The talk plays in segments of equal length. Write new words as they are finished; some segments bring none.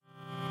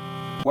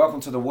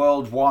Welcome to the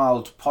World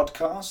Wild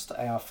podcast,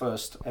 our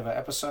first ever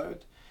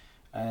episode.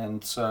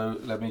 And so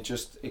let me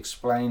just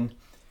explain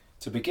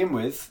to begin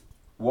with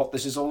what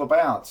this is all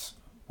about.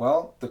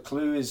 Well, the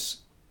clue is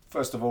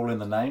first of all in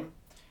the name.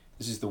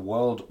 This is the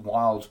World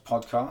Wild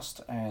podcast,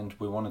 and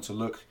we wanted to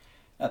look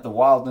at the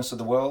wildness of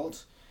the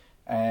world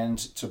and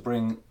to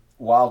bring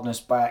wildness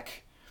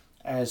back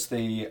as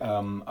the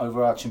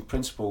overarching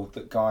principle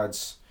that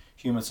guides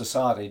human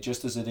society,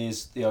 just as it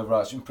is the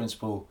overarching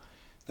principle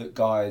that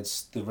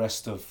guides the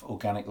rest of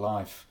organic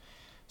life.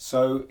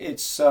 So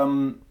it's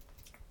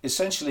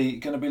essentially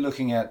going to be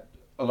looking at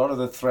a lot of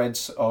the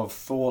threads of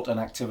thought and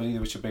activity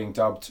which are being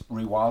dubbed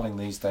rewilding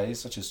these days,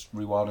 such as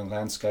rewilding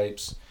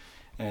landscapes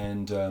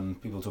and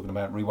people talking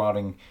about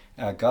rewilding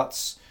our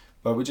guts.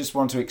 But we just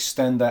want to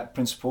extend that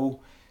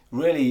principle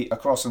really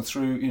across and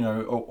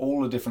through,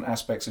 all the different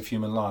aspects of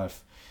human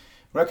life,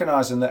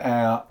 recognizing that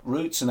our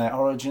roots and our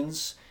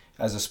origins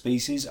as a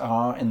species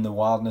are in the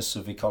wildness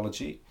of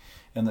ecology,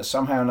 and that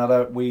somehow or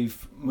another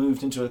we've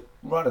moved into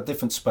a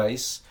different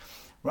space.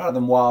 Rather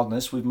than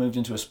wildness, we've moved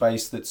into a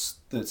space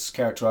that's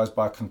characterized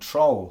by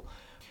control.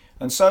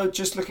 And so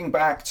just looking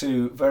back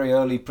to very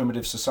early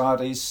primitive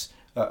societies,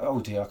 I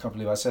can't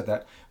believe I said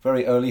that,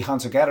 very early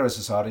hunter-gatherer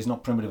societies,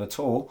 not primitive at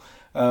all,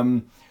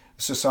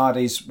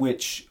 societies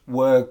which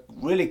were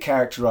really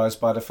characterized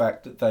by the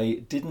fact that they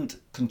didn't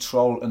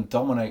control and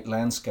dominate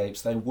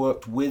landscapes. They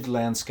worked with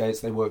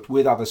landscapes, they worked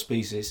with other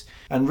species,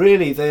 and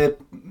really their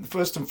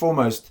first and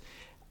foremost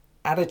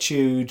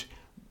attitude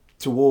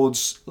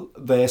towards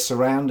their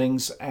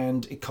surroundings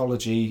and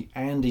ecology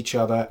and each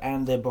other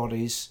and their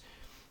bodies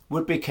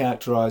would be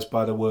characterized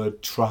by the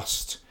word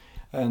trust.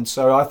 And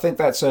so I think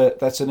that's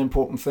an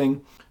important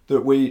thing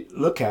that we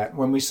look at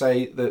when we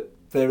say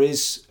that there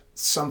is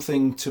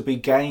something to be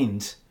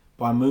gained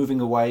by moving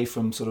away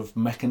from sort of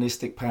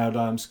mechanistic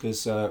paradigms,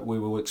 because we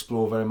will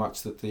explore very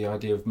much that the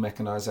idea of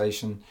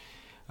mechanization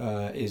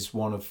is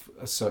one of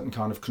a certain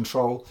kind of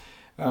control.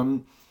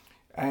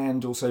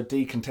 And also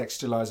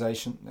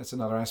decontextualization, that's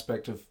another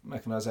aspect of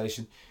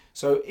mechanization.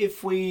 So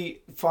if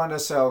we find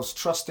ourselves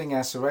trusting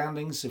our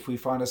surroundings, if we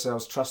find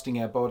ourselves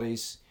trusting our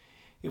bodies,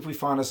 if we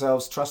find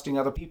ourselves trusting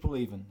other people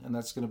even, and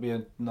that's going to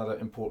be another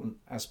important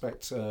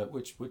aspect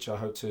which I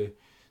hope to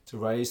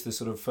raise, the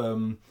sort of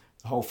the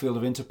whole field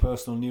of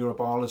interpersonal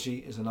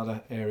neurobiology is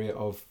another area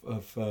of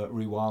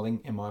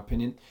rewilding, in my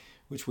opinion,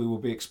 which we will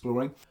be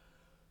exploring.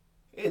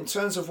 In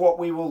terms of what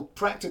we will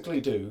practically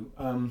do,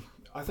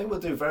 I think we'll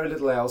do very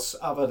little else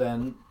other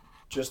than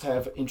just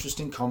have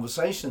interesting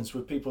conversations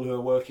with people who are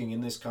working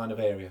in this kind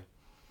of area.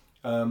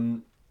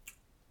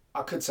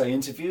 I could say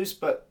interviews,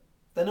 but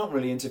they're not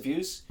really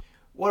interviews.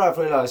 What I've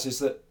realised is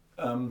that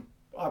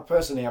I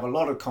personally have a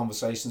lot of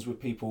conversations with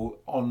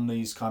people on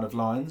these kind of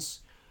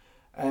lines,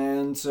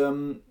 and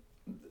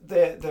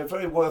they're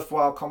very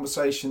worthwhile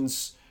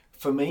conversations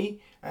for me,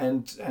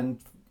 and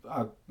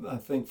I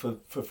think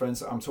for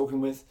friends that I'm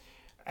talking with.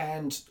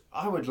 And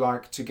I would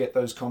like to get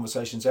those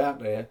conversations out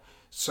there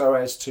so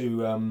as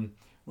to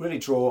really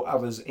draw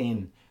others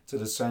in to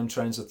the same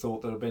trains of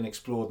thought that have been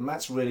explored. And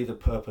that's really the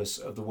purpose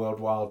of the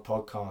World Wild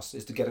podcast,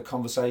 is to get a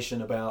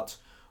conversation about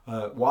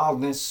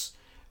wildness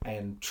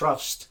and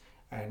trust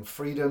and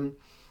freedom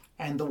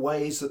and the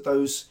ways that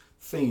those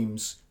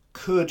themes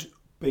could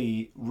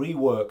be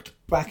reworked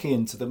back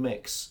into the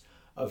mix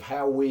of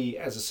how we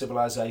as a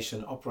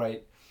civilization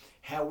operate,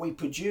 how we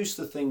produce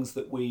the things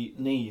that we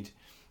need,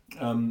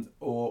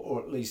 or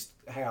at least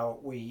how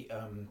we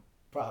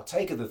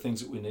partake of the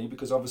things that we need,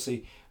 because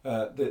obviously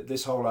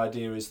this whole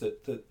idea is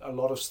that a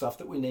lot of stuff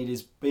that we need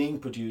is being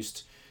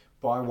produced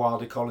by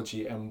wild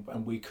ecology,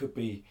 and we could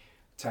be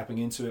tapping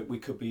into it, we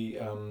could be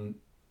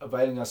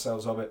availing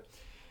ourselves of it.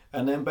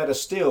 And then better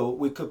still,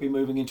 we could be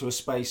moving into a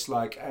space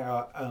like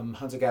our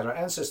hunter-gatherer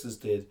ancestors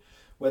did,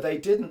 where they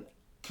didn't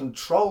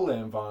control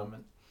their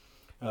environment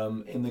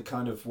in the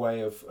kind of way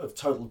of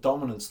total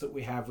dominance that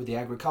we have with the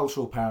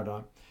agricultural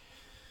paradigm.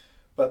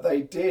 But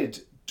they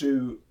did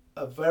do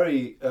a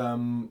very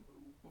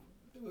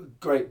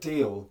great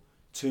deal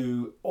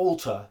to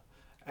alter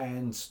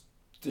and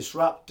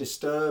disrupt,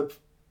 disturb,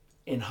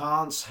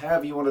 enhance,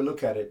 however you want to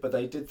look at it. But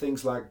they did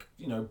things like,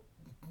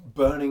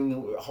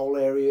 burning whole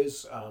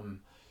areas,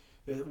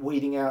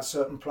 weeding out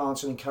certain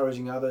plants and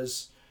encouraging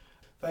others.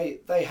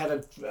 They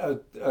had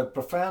a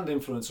profound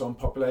influence on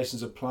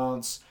populations of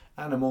plants,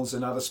 animals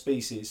and other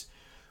species,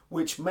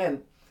 which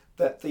meant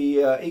that the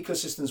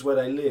ecosystems where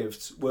they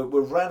lived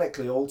were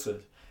radically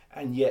altered,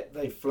 and yet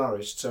they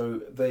flourished.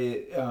 So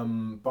the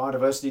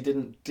biodiversity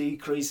didn't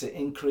decrease, it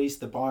increased.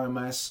 The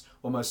biomass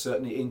almost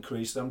certainly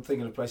increased. I'm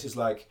thinking of places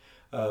like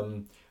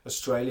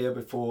Australia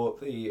before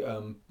the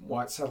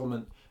white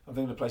settlement. I'm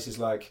thinking of places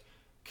like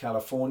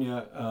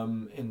California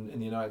in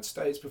the United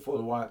States before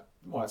the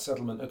white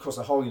settlement, across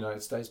the whole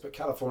United States, but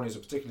California is a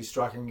particularly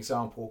striking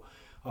example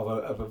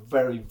of a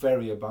very,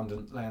 very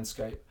abundant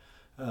landscape.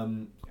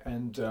 Of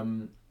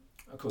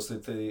course,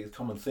 the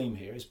common theme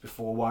here is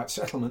before white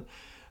settlement.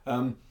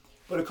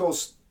 But of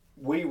course,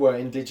 we were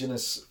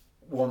indigenous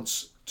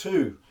once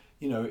too.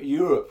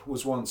 Europe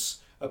was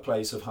once a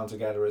place of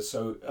hunter-gatherers.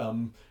 So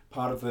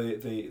part of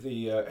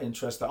the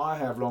interest that I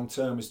have long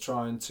term is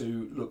trying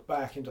to look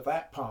back into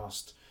that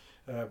past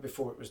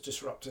before it was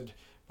disrupted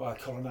by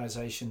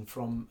colonization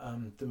from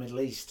the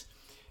Middle East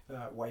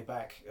way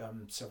back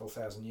several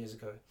thousand years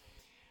ago.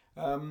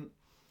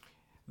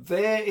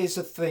 There is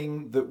a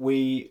thing that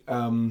we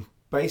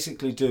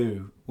basically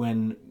do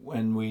when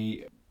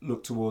we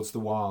look towards the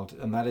wild,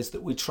 and that is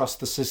that we trust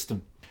the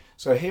system.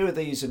 So here are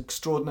these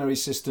extraordinary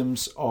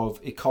systems of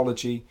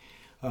ecology,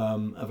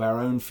 of our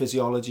own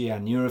physiology, our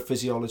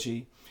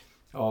neurophysiology,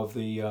 of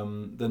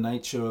the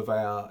nature of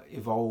our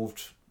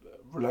evolved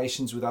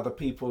relations with other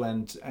people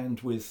and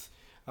with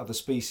other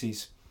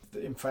species.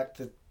 In fact,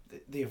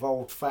 the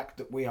evolved fact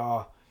that we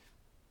are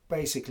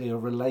basically a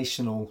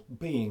relational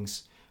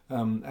beings,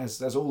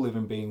 as all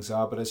living beings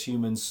are, but as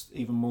humans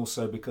even more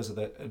so because of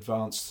the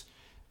advanced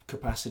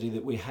capacity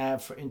that we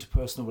have for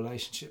interpersonal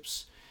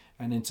relationships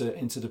and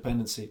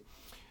interdependency.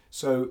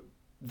 So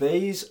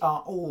these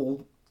are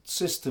all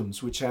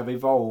systems which have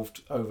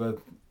evolved over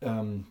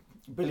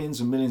billions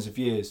and millions of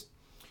years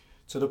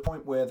to the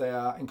point where they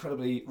are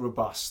incredibly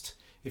robust.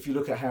 If you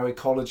look at how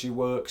ecology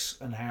works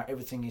and how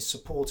everything is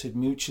supported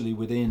mutually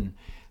within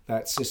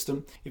that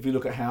system, if you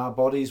look at how our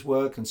bodies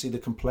work and see the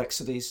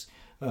complexities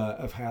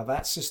of how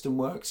that system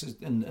works,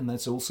 and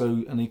that's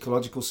also an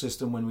ecological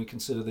system when we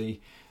consider the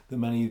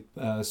many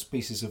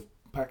species of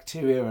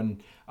bacteria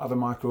and other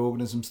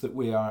microorganisms that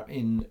we are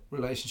in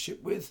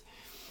relationship with.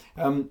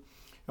 And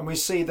we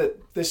see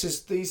that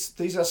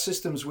these are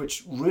systems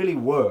which really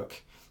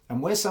work.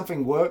 And where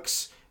something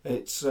works,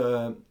 it's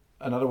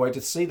another way to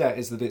see that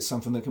is that it's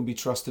something that can be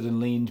trusted and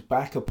leaned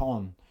back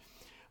upon.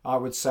 I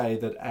would say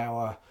that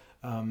our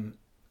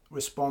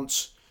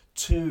response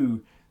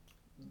to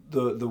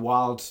the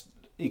wild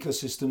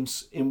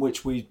ecosystems in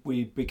which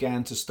we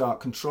began to start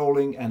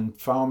controlling and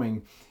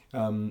farming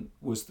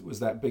was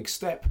that big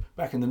step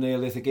back in the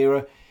Neolithic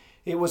era.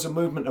 It was a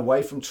movement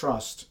away from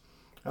trust.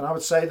 And I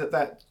would say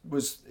that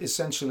was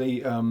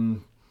essentially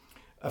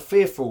a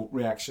fearful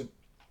reaction.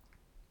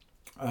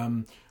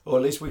 Or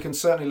at least we can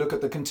certainly look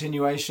at the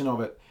continuation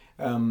of it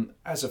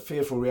as a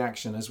fearful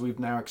reaction, as we've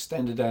now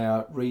extended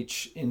our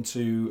reach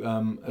into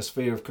a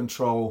sphere of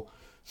control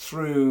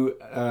through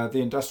the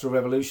Industrial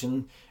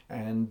Revolution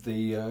and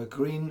the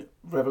Green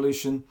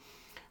Revolution,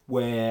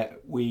 where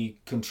we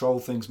control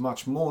things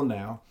much more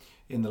now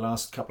in the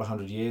last couple of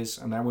 100 years,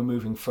 and now we're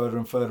moving further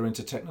and further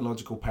into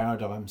technological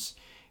paradigms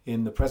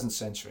in the present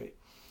century.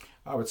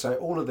 I would say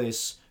all of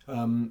this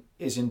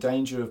is in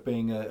danger of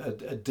being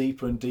a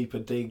deeper and deeper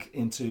dig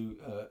into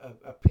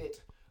a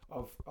pit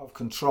of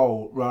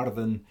control rather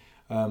than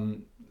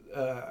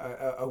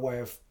a way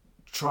of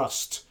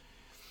trust.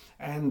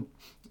 And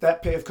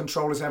that pit of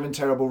control is having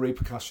terrible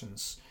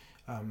repercussions.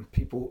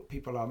 People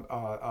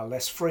are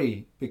less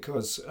free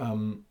because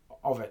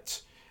of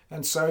it.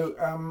 And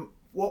so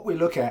what we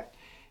look at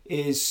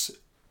is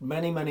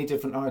many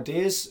different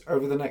ideas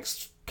over the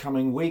next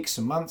coming weeks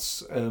and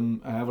months,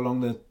 however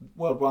long the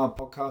World Wild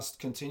podcast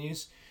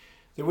continues,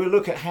 that we'll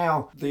look at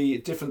how the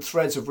different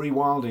threads of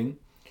rewilding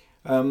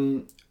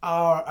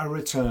are a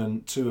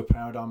return to a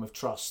paradigm of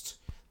trust.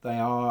 They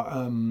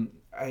are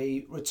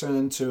a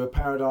return to a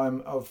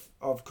paradigm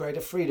of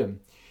greater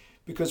freedom.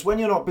 Because when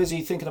you're not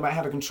busy thinking about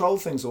how to control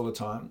things all the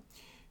time,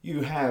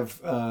 you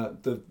have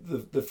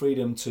the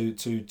freedom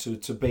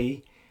to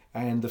be,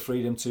 and the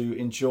freedom to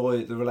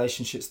enjoy the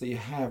relationships that you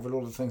have with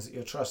all the things that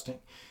you're trusting.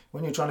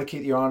 When you're trying to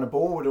keep your eye on the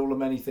ball with all the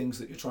many things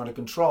that you're trying to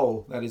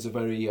control, that is a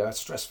very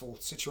stressful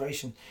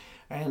situation.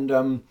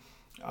 And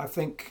I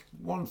think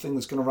one thing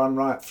that's going to run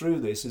right through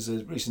this is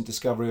a recent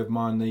discovery of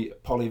mine, the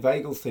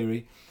polyvagal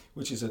theory,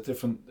 which is a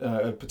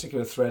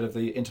particular thread of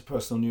the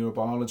interpersonal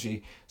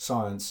neurobiology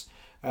science.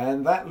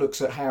 And that looks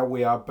at how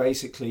we are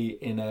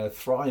basically in a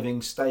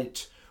thriving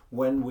state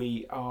when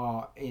we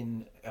are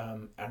in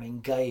an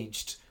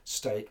engaged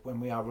state, when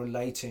we are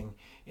relating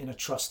in a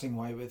trusting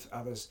way with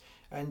others.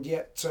 And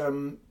yet,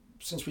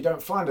 since we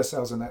don't find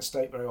ourselves in that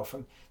state very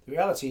often, the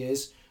reality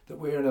is that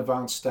we're in an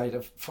advanced state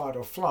of fight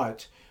or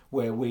flight,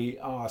 where we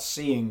are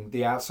seeing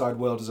the outside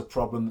world as a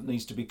problem that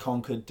needs to be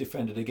conquered,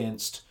 defended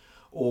against,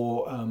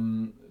 or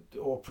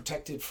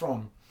protected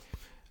from.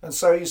 And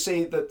so you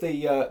see that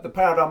the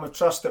paradigm of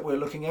trust that we're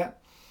looking at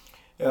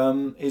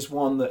is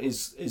one that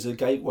is a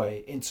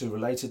gateway into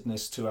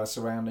relatedness to our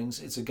surroundings.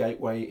 It's a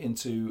gateway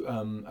into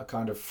a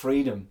kind of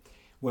freedom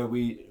where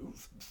we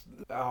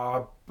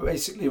are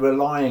basically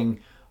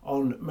relying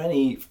on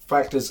many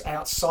factors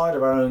outside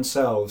of our own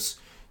selves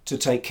to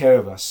take care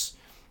of us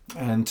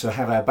and to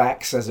have our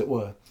backs, as it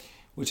were,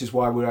 which is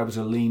why we're able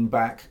to lean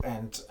back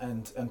and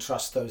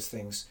trust those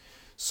things.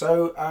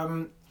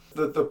 So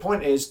the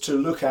point is to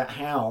look at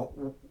how,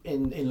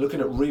 in looking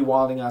at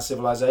rewilding our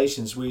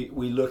civilizations, we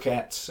look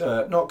at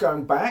not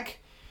going back,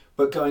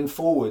 but going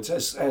forwards.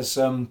 As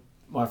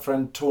my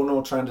friend Tor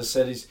Nordstrand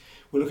said,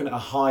 we're looking at a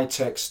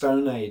high-tech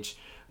Stone Age.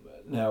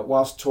 Now,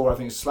 whilst Tor, I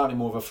think, is slightly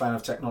more of a fan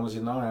of technology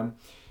than I am,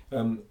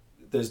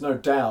 there's no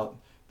doubt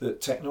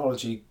that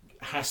technology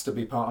has to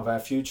be part of our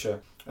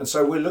future. And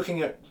so we're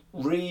looking at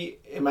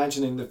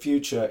reimagining the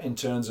future in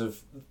terms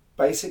of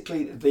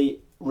basically the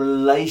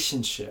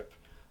relationship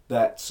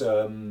that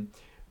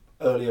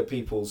earlier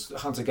peoples,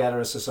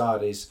 hunter-gatherer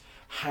societies,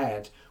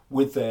 had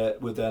with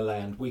their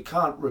land. We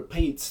can't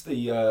repeat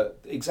the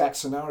exact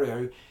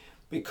scenario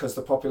because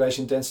the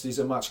population densities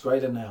are much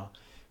greater now.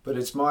 But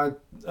it's my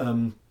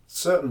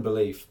certain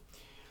belief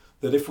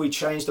that if we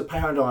change the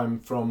paradigm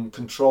from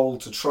control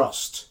to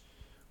trust,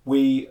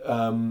 we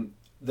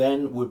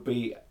then would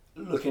be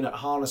looking at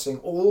harnessing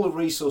all the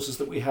resources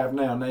that we have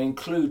now, and they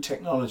include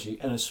technology,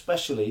 and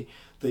especially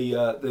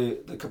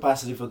the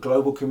capacity for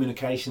global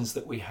communications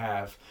that we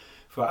have,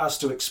 for us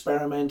to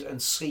experiment and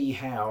see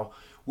how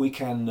we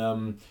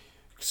can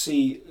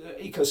see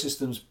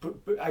ecosystems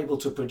able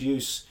to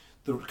produce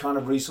the kind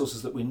of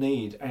resources that we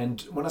need.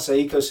 And when I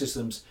say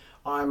ecosystems,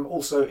 I'm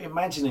also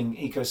imagining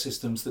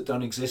ecosystems that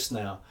don't exist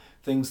now,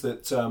 things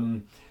that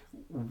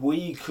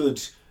we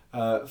could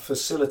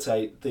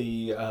facilitate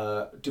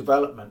the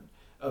development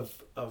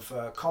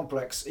of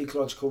complex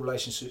ecological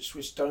relationships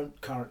which don't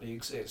currently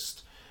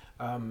exist.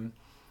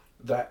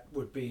 That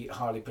would be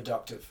highly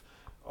productive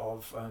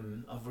of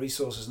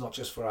resources, not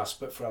just for us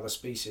but for other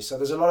species. So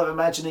there's a lot of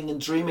imagining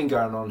and dreaming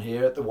going on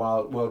here at the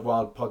World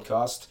Wild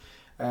podcast,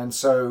 and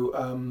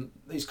so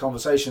these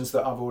conversations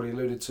that I've already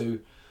alluded to,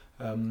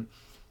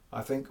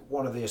 I think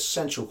one of the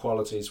essential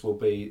qualities will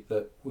be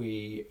that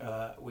we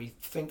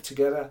think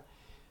together,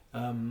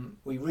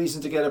 we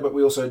reason together, but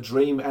we also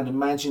dream and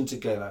imagine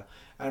together.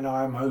 And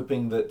I'm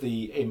hoping that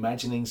the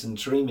imaginings and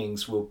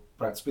dreamings will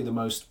perhaps be the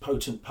most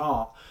potent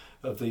part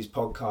of these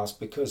podcasts,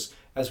 because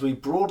as we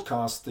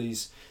broadcast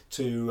these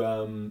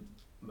to,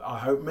 I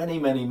hope, many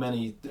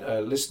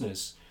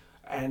listeners,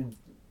 and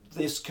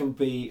this can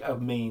be a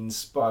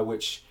means by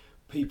which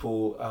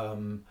people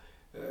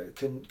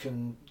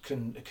can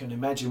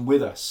imagine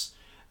with us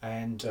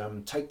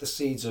and take the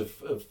seeds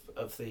of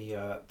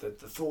the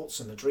thoughts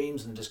and the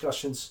dreams and the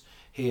discussions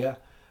here,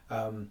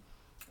 and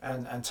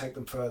take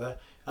them further,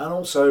 and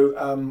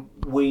also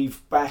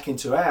weave back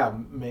into our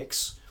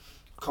mix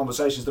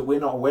conversations that we're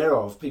not aware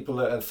of, people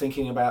that are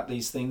thinking about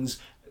these things,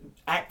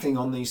 acting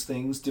on these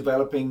things,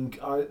 developing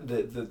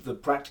the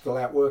practical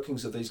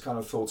outworkings of these kind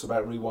of thoughts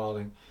about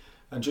rewilding,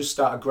 and just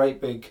start a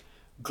great big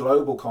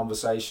global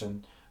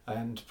conversation,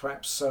 and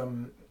perhaps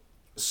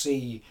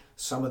see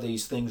some of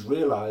these things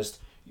realized,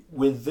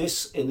 with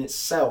this in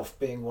itself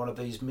being one of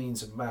these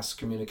means of mass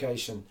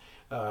communication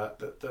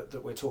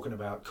that we're talking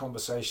about,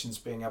 conversations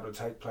being able to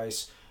take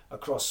place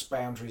across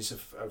boundaries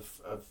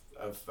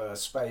of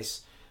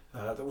space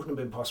that wouldn't have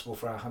been possible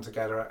for our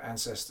hunter-gatherer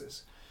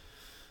ancestors.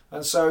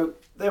 And so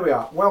there we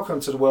are.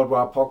 Welcome to the World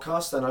Wild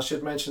Podcast. And I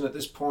should mention at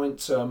this point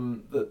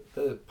that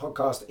the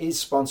podcast is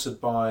sponsored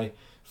by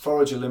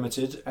Forager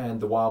Limited and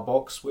the Wild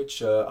Box,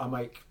 which I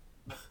make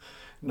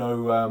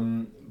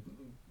no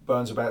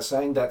bones about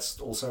saying. That's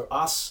also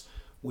us.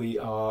 We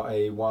are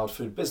a wild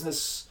food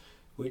business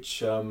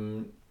which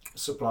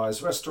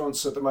supplies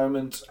restaurants at the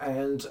moment,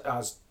 and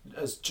has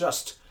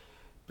just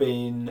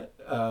been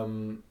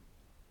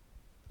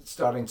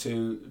starting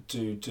to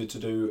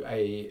do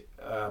a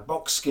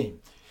box scheme.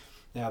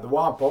 Now, the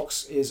Wild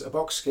Box is a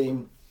box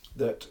scheme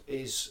that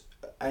is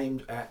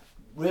aimed at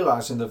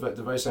realising the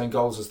very same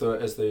goals as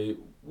the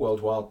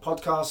World Wild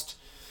podcast,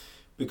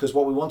 because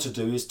what we want to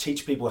do is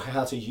teach people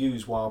how to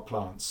use wild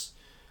plants.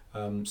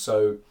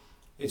 So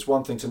it's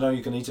one thing to know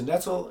you can eat a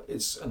nettle,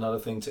 it's another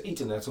thing to eat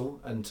a nettle,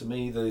 and to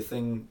me the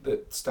thing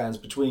that stands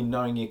between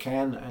knowing you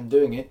can and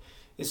doing it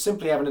is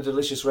simply having a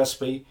delicious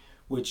recipe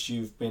which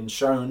you've been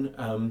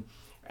shown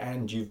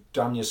and you've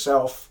done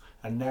yourself,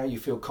 and now you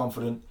feel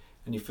confident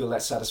and you feel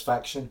that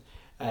satisfaction,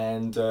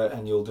 and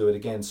you'll do it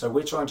again. So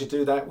we're trying to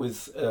do that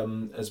with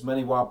as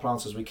many wild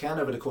plants as we can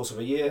over the course of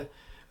a year,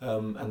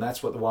 and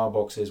that's what the Wild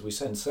Box is. We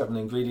send 7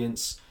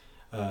 ingredients,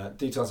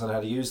 details on how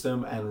to use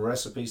them, and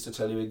recipes to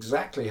tell you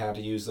exactly how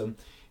to use them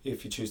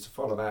if you choose to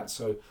follow that.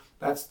 So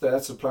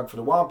that's a plug for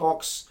the Wild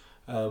Box,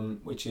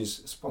 which is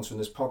sponsoring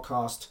this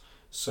podcast.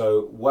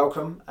 So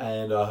welcome,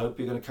 and I hope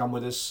you're going to come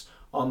with us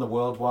on the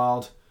World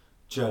Wild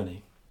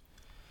journey.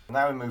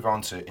 Now we move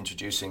on to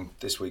introducing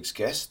this week's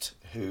guest,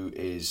 who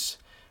is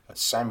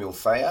Samuel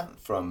Thayer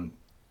from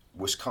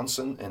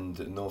Wisconsin in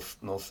the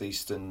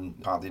northeastern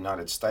part of the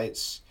United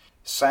States.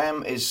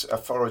 Sam is a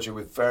forager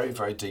with very,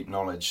 very deep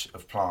knowledge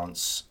of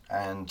plants,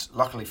 and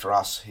luckily for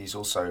us, he's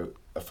also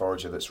a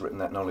forager that's written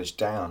that knowledge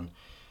down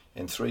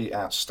in 3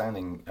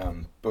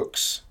 outstanding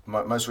books.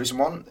 Most recent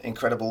one,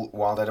 Incredible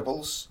Wild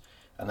Edibles,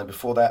 and then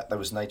before that there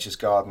was Nature's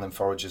Garden and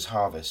Forager's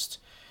Harvest.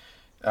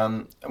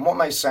 And what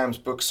makes Sam's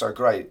book so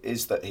great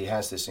is that he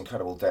has this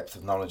incredible depth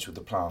of knowledge with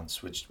the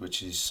plants, which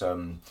is,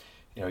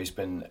 he's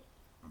been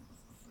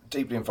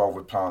deeply involved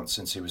with plants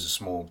since he was a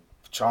small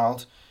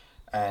child,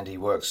 and he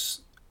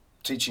works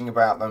teaching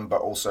about them, but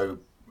also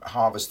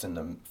harvesting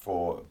them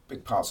for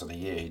big parts of the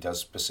year. He does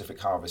specific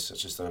harvests,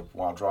 such as the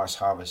wild rice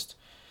harvest,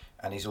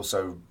 and he's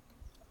also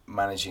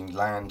managing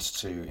land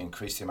to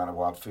increase the amount of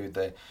wild food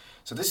there.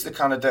 So this is the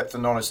kind of depth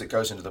of knowledge that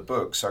goes into the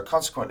book. So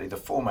consequently, the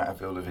format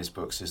of all of his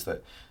books is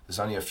that there's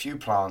only a few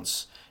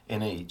plants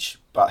in each,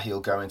 but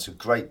he'll go into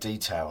great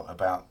detail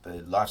about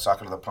the life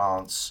cycle of the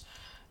plants,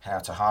 how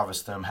to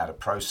harvest them, how to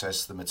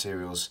process the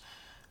materials,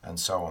 and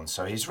so on.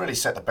 So he's really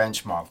set the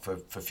benchmark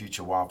for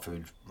future wild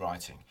food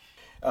writing.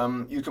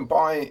 You can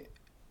buy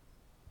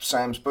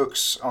Sam's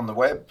books on the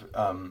web,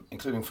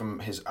 including from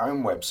his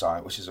own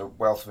website, which is a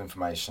wealth of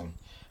information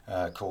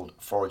called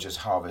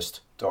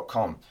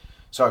foragersharvest.com.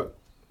 So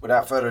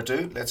without further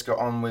ado, let's go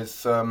on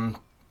with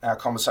our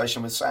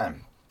conversation with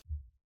Sam.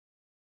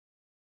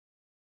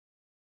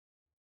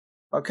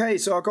 Okay,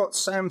 so I got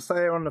Sam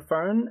Thayer on the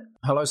phone.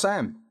 Hello,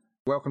 Sam.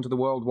 Welcome to the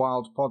World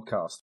Wild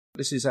podcast.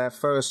 This is our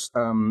first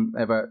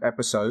ever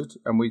episode,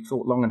 and we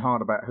thought long and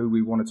hard about who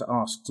we wanted to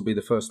ask to be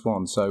the first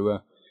one.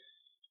 So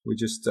we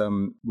just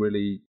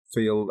really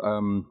feel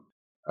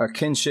a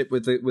kinship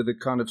with the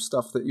kind of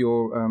stuff that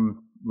you're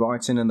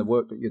writing and the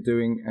work that you're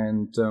doing,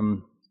 and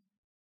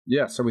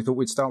so we thought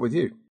we'd start with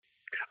you.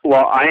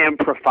 Well, I am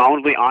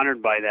profoundly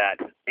honored by that,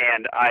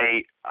 and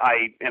I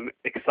am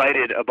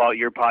excited about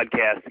your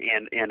podcast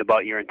and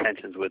about your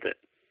intentions with it.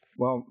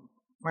 Well,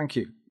 thank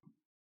you.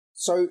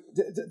 So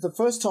the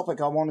first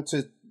topic I wanted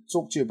to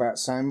talk to you about,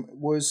 Sam,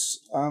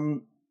 was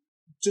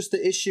just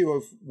the issue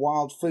of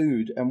wild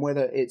food and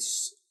whether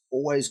it's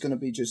always going to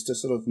be just a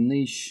sort of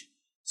niche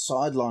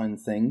sideline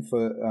thing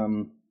for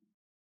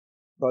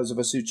those of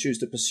us who choose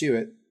to pursue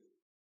it,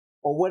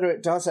 or whether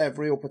it does have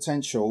real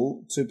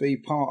potential to be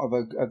part of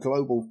a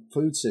global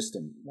food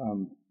system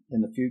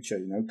in the future.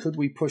 You know, could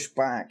we push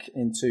back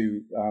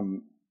into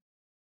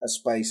a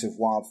space of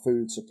wild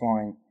food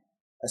supplying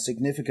a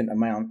significant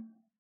amount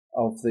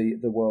of the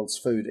world's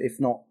food, if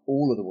not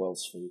all of the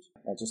world's food?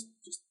 I just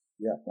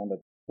wondered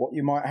what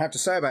you might have to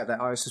say about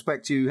that. I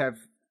suspect you have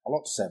a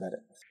lot to say about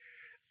it.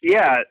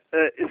 Yeah,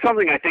 it's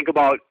something I think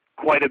about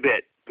quite a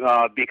bit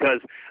because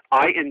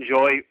I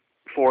enjoy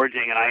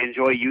foraging and I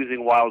enjoy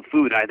using wild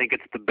food. I think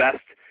it's the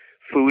best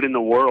food in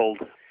the world.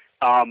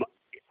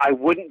 I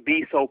wouldn't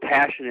be so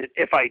passionate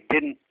if I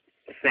didn't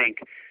think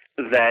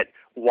that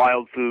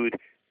wild food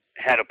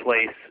had a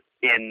place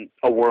in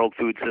a world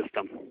food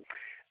system.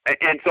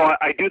 And so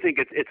I do think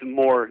it's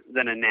more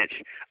than a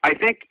niche. I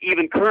think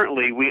even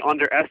currently we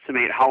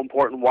underestimate how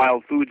important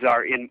wild foods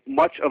are in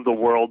much of the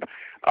world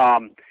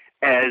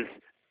as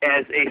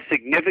a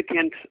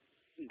significant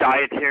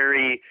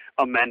dietary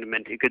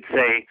amendment, you could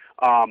say.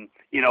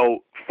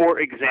 For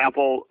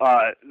example,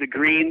 the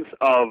greens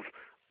of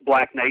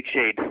black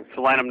nightshade,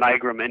 Solanum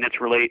nigrum, and its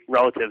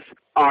relatives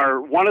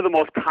are one of the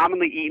most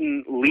commonly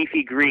eaten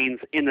leafy greens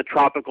in the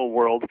tropical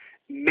world,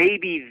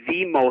 maybe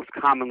the most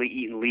commonly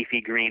eaten leafy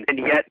green, and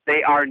yet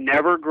they are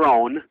never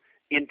grown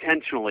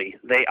intentionally.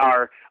 They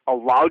are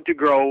allowed to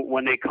grow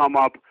when they come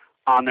up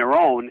on their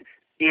own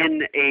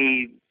in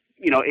a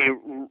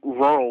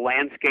rural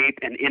landscape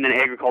and in an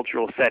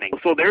agricultural setting.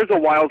 So there's a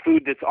wild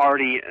food that's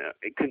already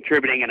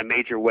contributing in a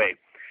major way.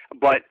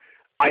 But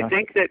I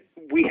think that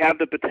we have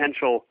the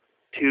potential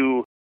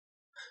to...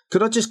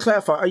 Could I just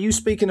clarify, are you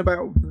speaking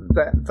about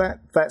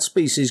that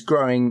species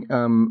growing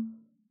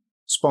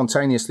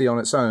spontaneously on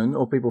its own,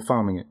 or people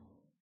farming it?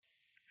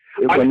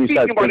 I'm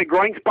speaking about it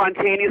growing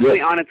spontaneously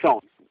on its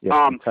own.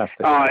 Yeah,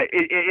 fantastic.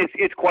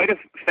 It's quite a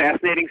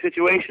fascinating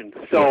situation.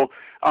 So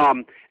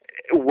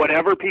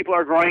whatever people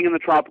are growing in the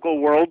tropical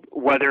world,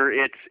 whether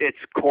it's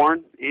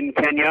corn in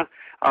Kenya,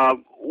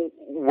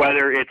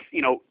 whether it's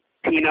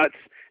peanuts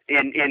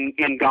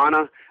in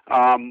Ghana,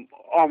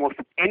 almost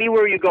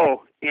anywhere you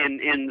go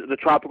in the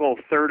tropical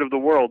third of the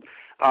world,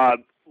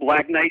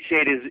 black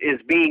nightshade is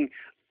being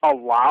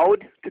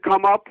allowed to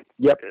come up,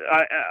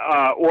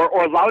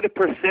 or allowed to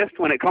persist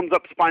when it comes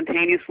up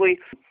spontaneously.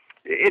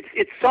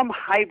 It's some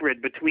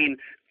hybrid between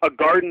a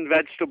garden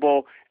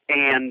vegetable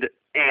and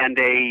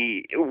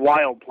a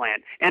wild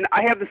plant. And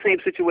I have the same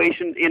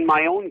situation in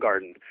my own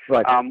garden.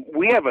 Right.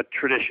 We have a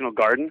traditional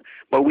garden,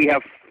 but we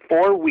have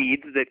 4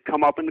 weeds that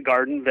come up in the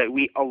garden that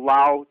we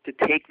allow to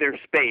take their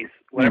space.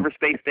 Whatever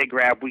space they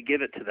grab, we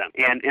give it to them.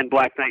 And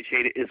black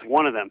nightshade is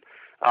one of them.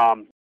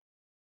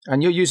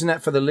 And you're using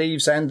that for the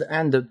leaves and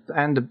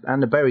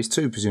the berries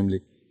too,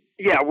 presumably.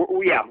 Yeah,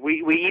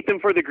 we eat them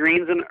for the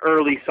greens in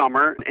early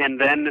summer,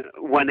 and then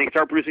when they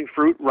start producing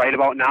fruit, right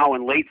about now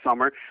in late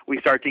summer, we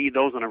start to eat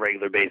those on a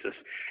regular basis.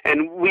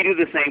 And we do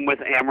the same with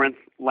amaranth,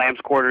 lamb's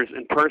quarters,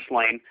 and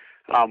purslane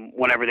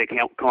whenever they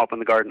come up in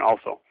the garden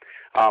also.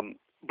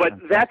 But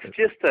that's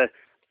just the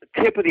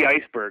tip of the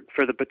iceberg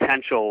for the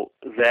potential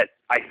that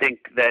I think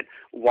that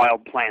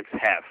wild plants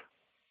have.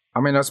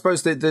 I mean, I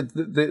suppose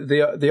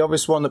the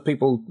obvious one that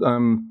people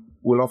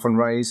will often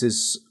raise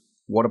is,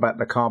 what about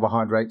the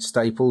carbohydrate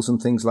staples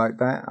and things like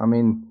that? I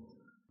mean,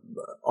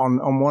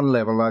 on one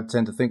level, I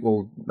tend to think,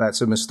 well,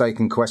 that's a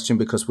mistaken question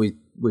because we're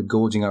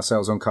gorging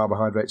ourselves on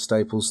carbohydrate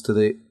staples to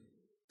the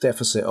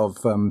deficit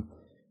of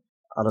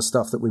other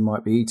stuff that we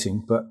might be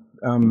eating. But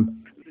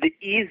the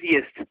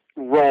easiest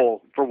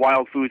role for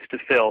wild foods to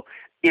fill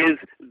is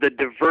the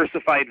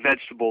diversified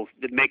vegetables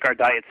that make our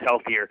diets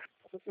healthier.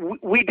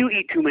 We do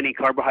eat too many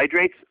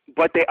carbohydrates,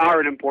 but they are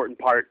an important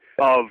part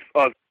of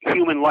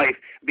human life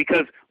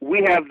because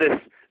we have this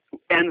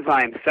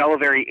enzyme,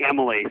 salivary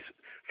amylase,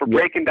 for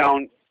breaking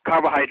down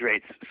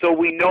carbohydrates. So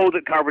we know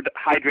that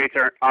carbohydrates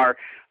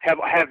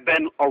have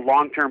been a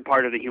long-term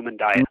part of the human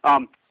diet.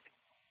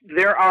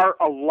 There are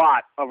a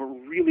lot of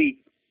really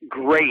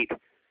great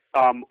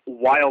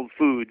wild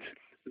foods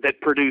that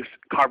produce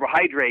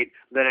carbohydrate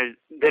that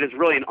is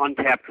really an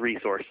untapped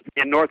resource.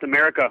 In North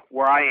America,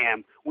 where I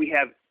am, we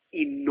have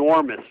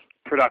enormous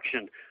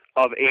production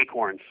of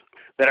acorns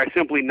that are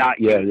simply not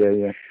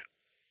used.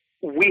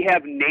 We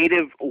have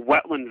native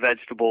wetland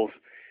vegetables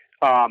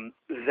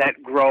that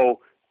grow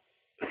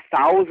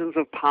thousands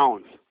of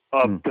pounds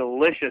of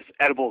delicious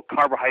edible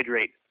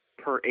carbohydrate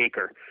per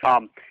acre.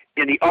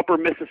 In the upper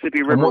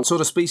Mississippi River. And what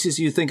sort of species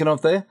are you thinking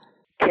of there?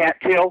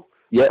 Cattail,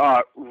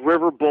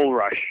 river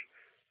bulrush,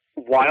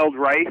 wild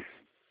rice,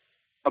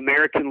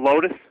 American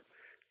lotus,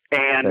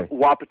 and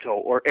wapato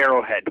or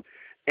arrowhead.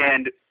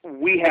 And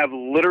we have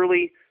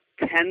literally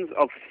tens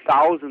of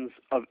thousands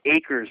of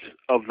acres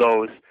of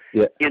those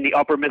in the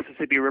upper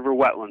Mississippi River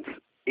wetlands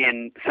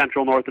in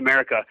central North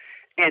America,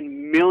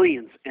 and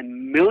millions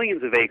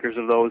of acres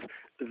of those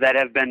that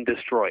have been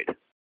destroyed.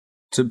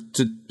 To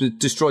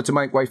destroy to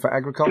make way for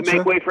agriculture? To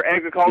make way for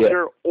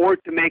agriculture or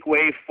to make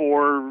way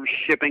for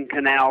shipping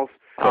canals,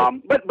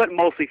 but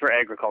mostly for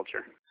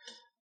agriculture.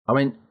 I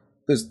mean,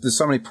 there's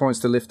so many points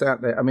to lift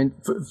out there. I mean,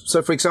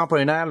 for example,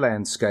 in our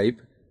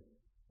landscape,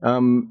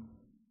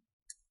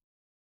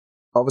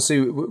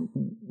 obviously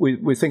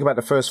we think about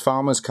the first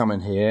farmers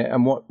coming here,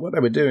 and what they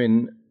were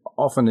doing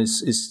often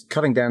is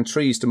cutting down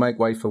trees to make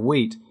way for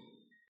wheat.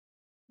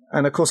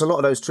 And of course, a lot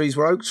of those trees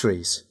were oak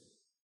trees.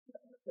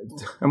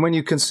 And when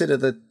you consider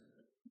the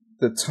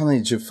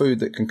tonnage of food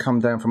that can come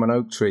down from an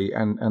oak tree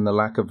and the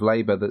lack of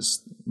labour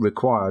that's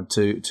required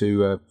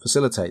to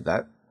facilitate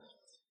that,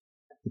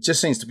 it just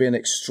seems to be an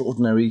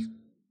extraordinary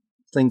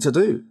thing to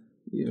do.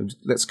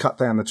 Let's cut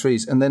down the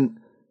trees. And then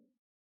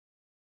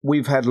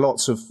we've had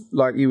lots of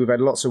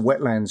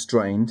wetlands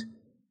drained,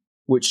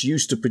 which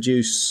used to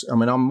produce, I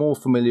mean, I'm more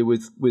familiar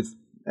with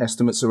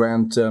estimates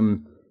around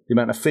the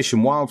amount of fish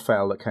and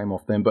wildfowl that came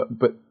off them,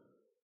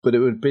 but it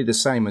would be the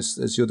same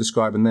as you're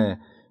describing there.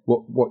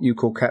 What you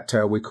call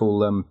cattail, we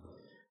call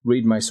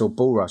reed mace or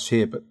bulrush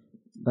here, but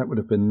that would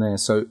have been there.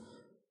 So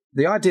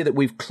the idea that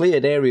we've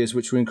cleared areas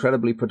which were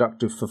incredibly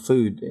productive for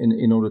food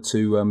in order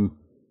to,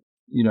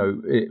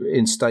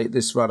 instate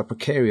this rather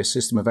precarious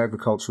system of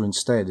agriculture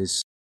instead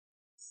is,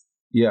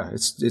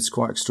 it's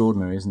quite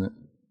extraordinary, isn't it?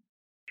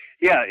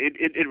 Yeah,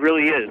 it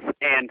really is.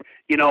 And,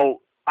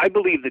 I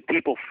believe that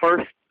people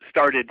first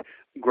started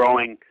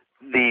growing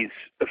these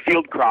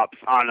field crops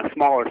on a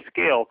smaller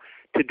scale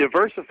to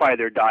diversify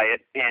their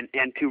diet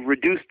and to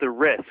reduce the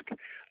risk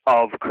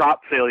of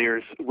crop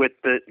failures with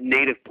the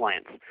native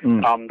plants,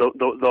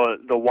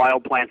 the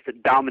wild plants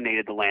that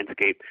dominated the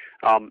landscape.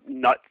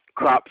 Nut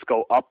crops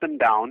go up and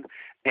down,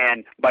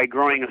 and by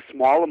growing a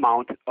small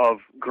amount of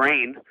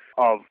grain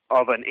of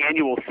an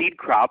annual seed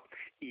crop,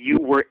 you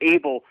were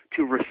able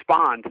to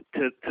respond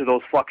to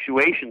those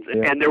fluctuations.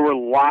 Yeah. And there were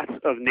lots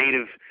of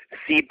native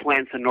seed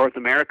plants in North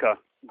America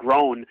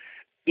grown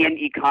in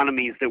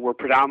economies that were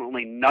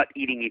predominantly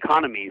nut-eating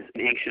economies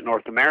in ancient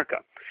North America.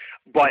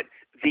 But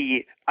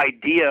the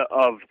idea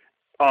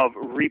of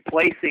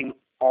replacing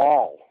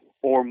all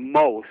or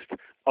most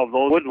of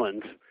those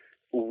woodlands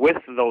with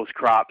those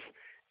crops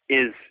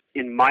is,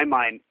 in my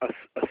mind, a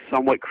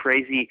somewhat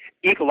crazy,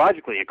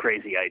 ecologically a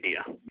crazy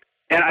idea.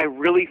 And I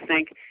really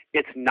think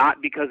it's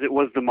not because it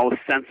was the most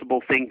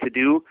sensible thing to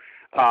do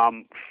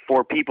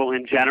for people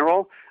in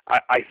general.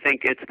 I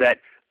think it's that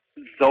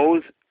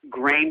those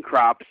grain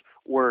crops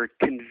were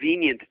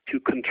convenient to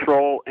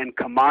control and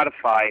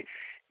commodify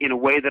in a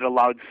way that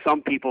allowed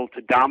some people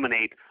to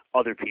dominate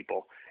other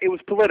people. It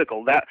was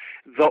political. That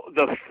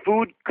the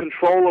food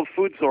control of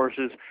food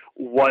sources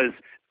was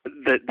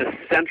the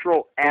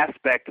central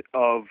aspect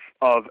of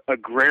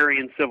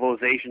agrarian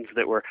civilizations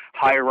that were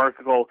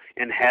hierarchical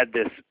and had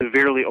this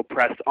severely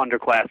oppressed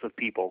underclass of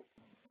people.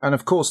 And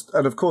of course,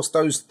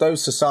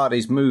 those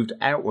societies moved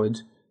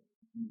outward.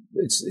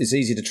 It's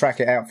easy to track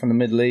it out from the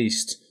Middle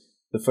East,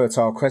 the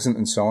Fertile Crescent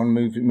and so on,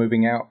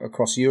 moving out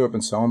across Europe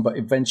and so on, but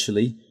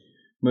eventually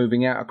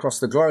moving out across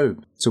the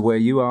globe to where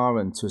you are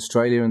and to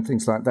Australia and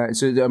things like that.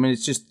 So, I mean,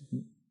 it's just,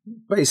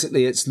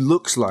 basically it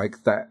looks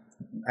like that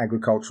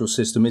agricultural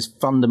system is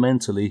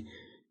fundamentally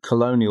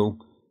colonial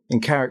in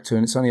character,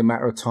 and it's only a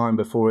matter of time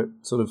before it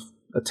sort of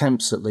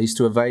attempts at least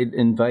to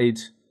invade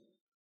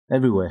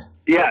everywhere.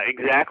 Yeah,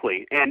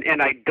 exactly.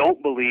 And I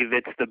don't believe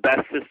it's the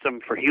best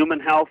system for human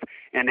health,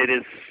 and it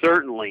is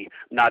certainly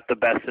not the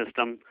best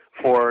system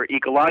for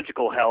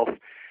ecological health.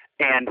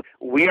 And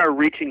we are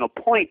reaching a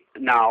point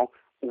now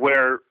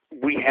where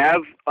we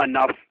have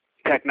enough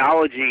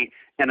technology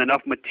and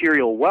enough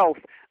material wealth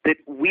that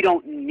we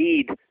don't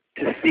need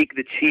to seek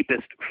the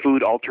cheapest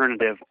food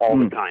alternative all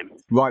the time.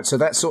 Right, so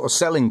that sort of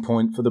selling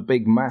point for the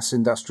big mass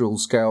industrial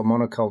scale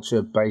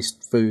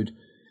monoculture-based food,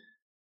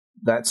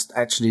 that's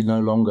actually no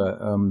longer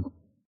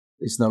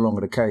it's no longer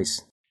the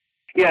case.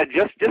 Yeah,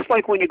 just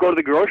like when you go to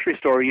the grocery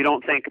store, you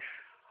don't think,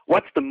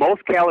 what's the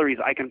most calories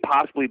I can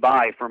possibly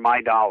buy for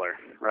my dollar,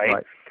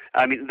 right?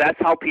 I mean, that's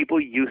how people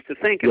used to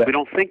think, and we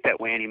don't think that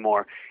way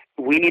anymore.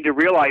 We need to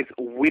realize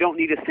we don't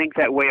need to think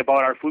that way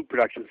about our food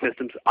production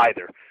systems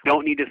either. We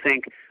don't need to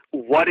think,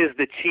 what is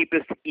the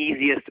cheapest,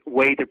 easiest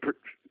way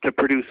to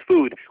produce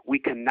food? We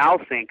can now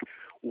think,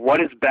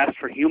 what is best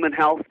for human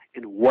health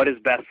and what is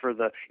best for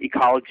the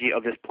ecology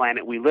of this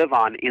planet we live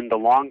on in the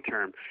long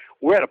term.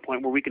 We're at a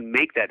point where we can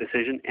make that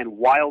decision, and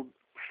wild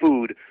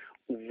food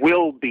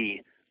will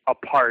be a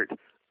part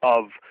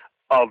of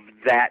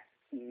that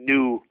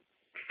new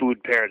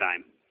food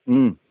paradigm.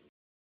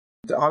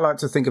 I like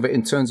to think of it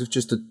in terms of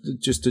just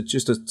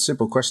a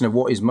simple question of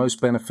what is most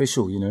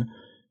beneficial,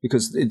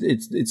 because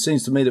it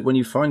seems to me that when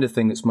you find a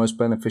thing that's most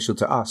beneficial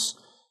to us,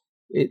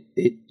 it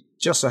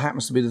just so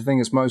happens to be the thing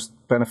that's most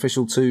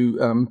beneficial to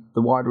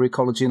the wider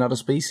ecology and other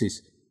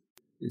species.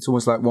 It's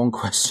almost like one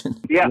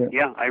question. Yeah,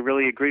 I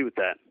really agree with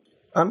that.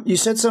 You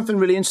said something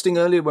really interesting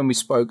earlier when we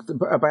spoke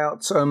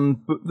about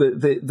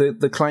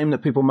the claim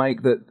that people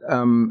make that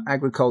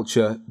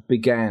agriculture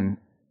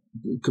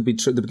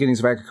the beginnings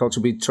of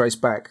agriculture be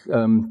traced back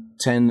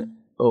 10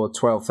 or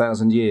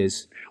 12,000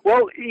 years.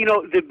 Well,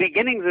 the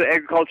beginnings of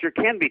agriculture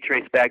can be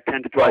traced back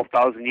 10 to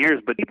 12,000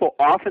 years, but people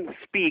often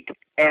speak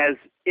as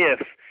if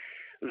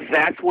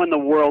that's when the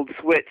world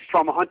switched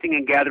from a hunting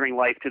and gathering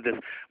life to this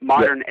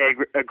modern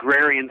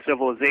agrarian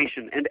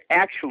civilization. And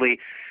actually,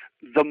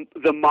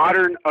 the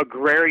modern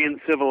agrarian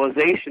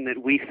civilization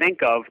that we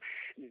think of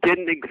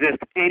didn't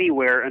exist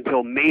anywhere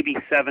until maybe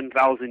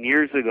 7,000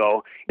 years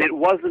ago. It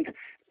wasn't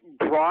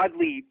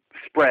broadly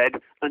spread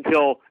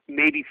until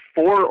maybe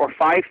 4,000 or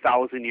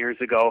 5,000 years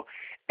ago.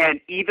 And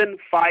even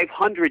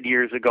 500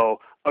 years ago,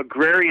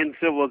 agrarian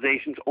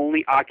civilizations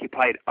only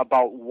occupied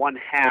about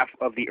 1/2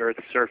 of the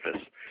Earth's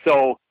surface.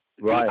 So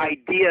the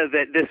idea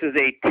that this is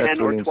a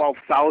 10 or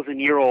 12,000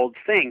 year old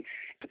thing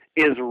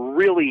is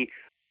really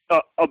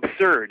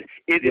absurd.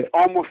 It is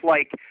almost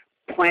like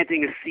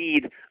planting a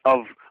seed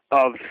of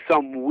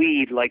some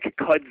weed like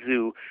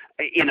kudzu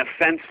in a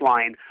fence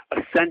line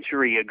a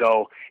century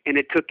ago, and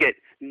it took it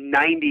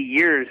 90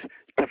 years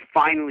to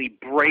finally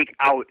break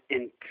out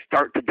and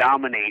start to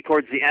dominate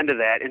towards the end of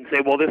that and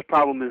say, well, this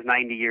problem is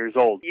 90 years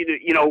old.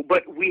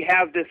 But we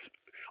have this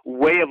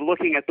way of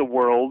looking at the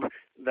world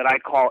that I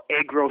call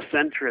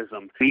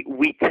agrocentrism.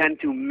 We tend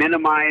to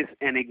minimize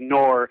and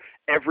ignore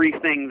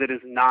everything that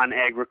is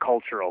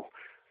non-agricultural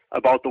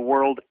about the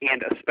world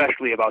and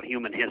especially about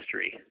human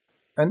history.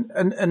 And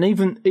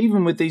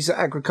even with these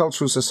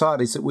agricultural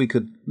societies that we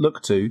could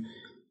look to,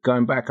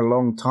 going back a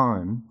long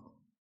time,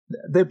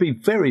 there'd be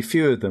very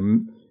few of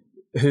them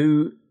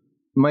who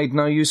made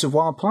no use of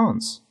wild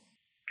plants.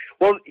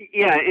 Well,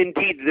 yeah,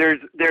 indeed,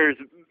 there's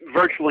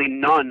virtually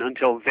none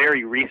until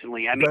very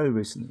recently. I mean, very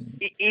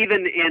recently.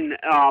 Even in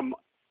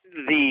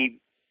the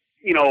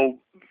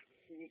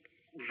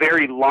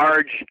very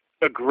large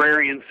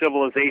agrarian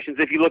civilizations,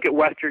 if you look at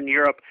Western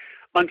Europe,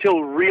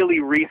 until really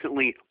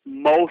recently,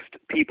 most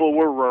people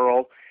were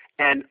rural,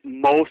 and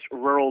most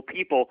rural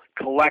people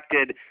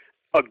collected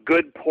a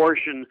good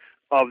portion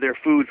of their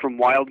food from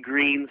wild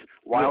greens,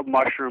 wild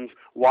mushrooms,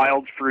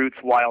 wild fruits,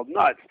 wild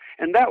nuts.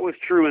 And that was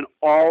true in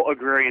all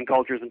agrarian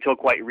cultures until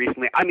quite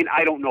recently. I mean,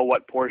 I don't know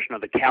what portion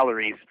of the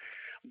calories,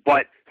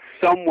 but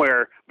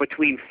somewhere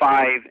between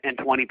 5 and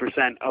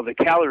 20% of the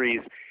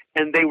calories,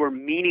 and they were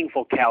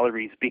meaningful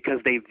calories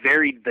because they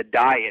varied the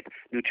diet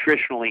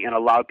nutritionally and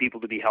allowed people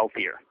to be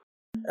healthier.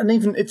 And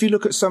even if you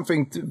look at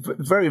something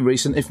very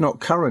recent, if not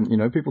current,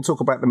 people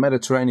talk about the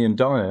Mediterranean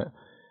diet,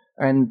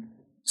 and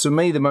to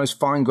me, the most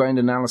fine-grained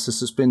analysis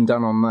that's been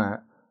done on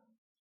that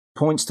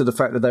points to the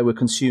fact that they were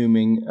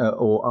consuming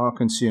or are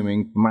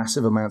consuming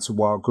massive amounts of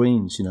wild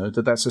greens,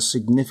 that's a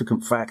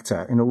significant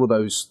factor in all of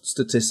those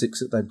statistics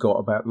that they've got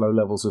about low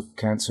levels of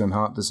cancer and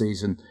heart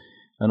disease and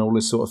all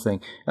this sort of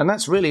thing. And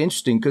that's really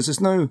interesting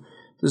because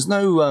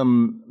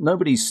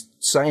nobody's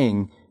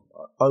saying,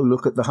 oh,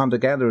 look at the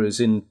hunter-gatherers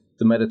in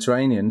the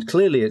Mediterranean.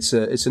 Clearly it's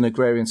an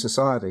agrarian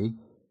society,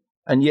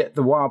 and yet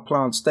the wild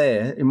plants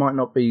there, it might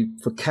not be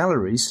for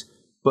calories,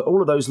 but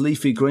all of those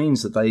leafy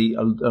greens that they eat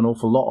an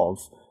awful lot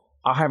of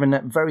are having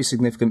that very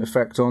significant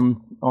effect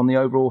on the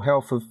overall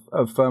health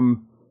of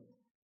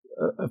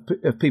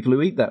people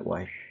who eat that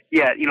way.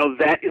 Yeah,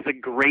 that is a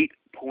great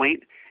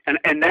point,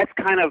 and that's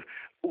kind of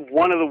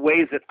one of the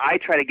ways that I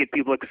try to get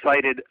people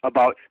excited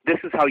about this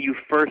is how you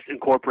first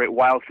incorporate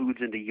wild foods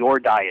into your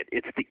diet.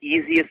 It's the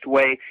easiest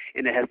way,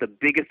 and it has the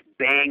biggest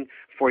bang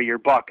for your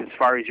buck as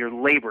far as your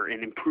labor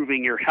and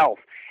improving your health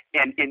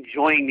and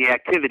enjoying the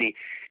activity.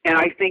 And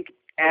I think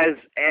as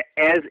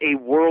a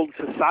world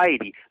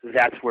society,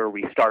 that's where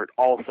we start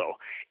also,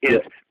 is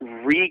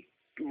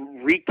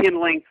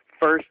rekindling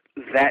first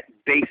that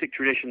basic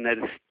tradition that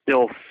is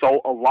still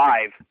so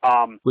alive.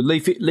 With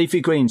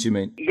leafy greens, you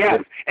mean?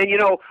 Yes. And,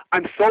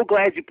 I'm so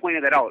glad you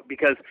pointed that out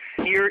because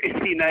here in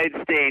the United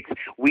States,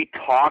 we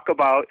talk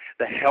about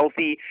the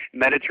healthy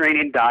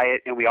Mediterranean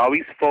diet, and we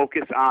always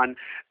focus on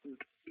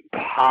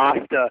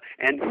pasta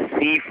and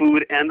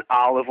seafood and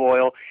olive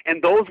oil,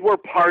 and those were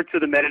parts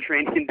of the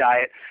Mediterranean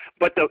diet.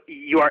 But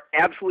you are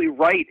absolutely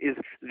right, is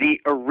the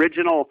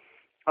original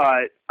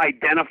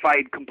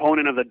identified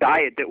component of the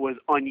diet that was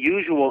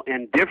unusual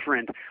and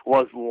different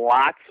was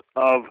lots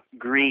of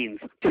greens,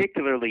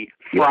 particularly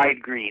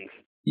fried greens.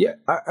 Yeah,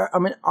 I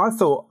mean, I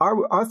thought I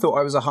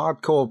was a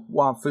hardcore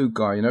wild food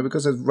guy, you know,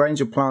 because of the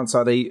range of plants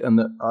I'd eat and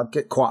that I'd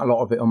get quite a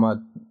lot of it on my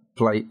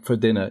plate for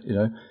dinner, you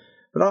know.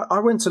 But I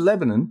went to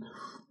Lebanon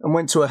and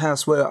went to a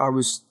house where I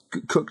was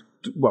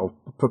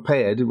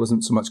prepared. It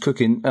wasn't so much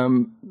cooking.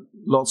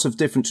 Lots of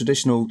different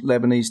traditional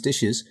Lebanese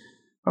dishes,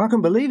 and I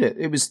couldn't believe it.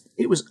 It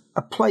was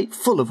a plate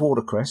full of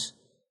watercress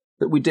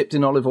that we dipped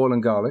in olive oil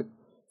and garlic,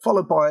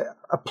 followed by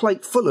a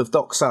plate full of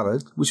dock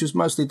salad, which was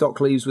mostly dock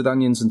leaves with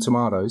onions and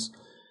tomatoes.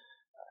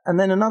 And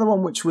then another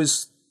one which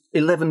was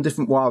 11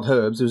 different wild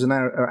herbs. There was an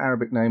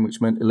Arabic name which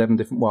meant 11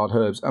 different wild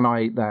herbs, and I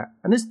ate that.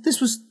 And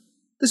this was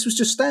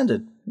just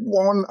standard,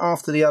 one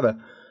after the other.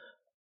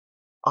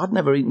 I'd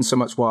never eaten so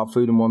much wild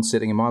food in one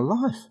sitting in my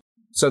life.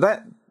 So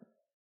that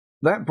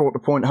brought the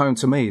point home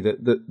to me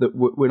that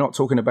we're not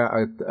talking about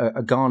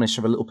a garnish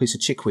of a little piece of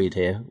chickweed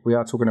here. We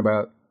are talking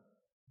about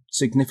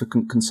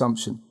significant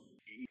consumption.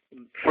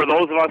 For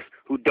those of us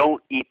who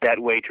don't eat that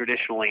way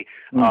traditionally,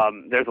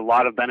 there's a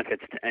lot of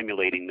benefits to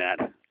emulating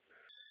that.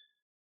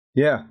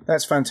 Yeah,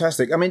 that's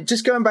fantastic. I mean,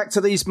 just going back to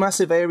these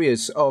massive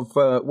areas of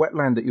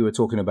wetland that you were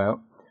talking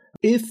about,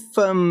 if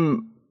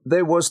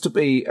there was to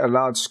be a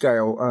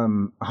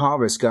large-scale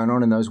harvest going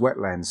on in those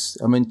wetlands,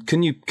 I mean,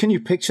 can you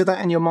picture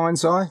that in your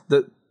mind's eye,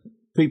 that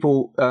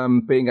people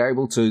being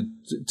able to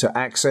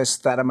access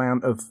that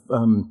amount of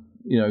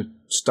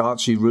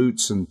starchy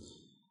roots and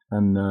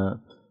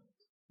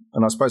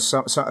I suppose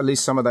at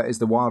least some of that is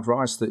the wild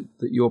rice that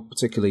you're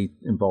particularly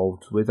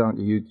involved with, aren't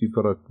you? You've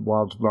got a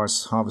wild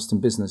rice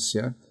harvesting business,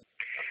 yeah?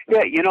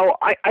 Yeah,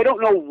 I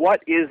don't know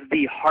what is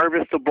the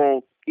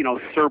harvestable,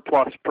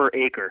 surplus per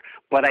acre,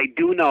 but I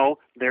do know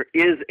there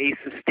is a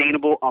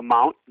sustainable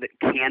amount that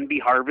can be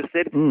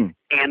harvested,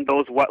 and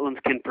those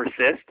wetlands can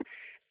persist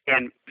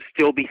and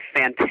still be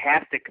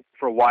fantastic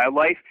for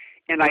wildlife.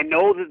 And I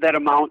know that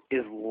amount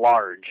is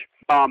large.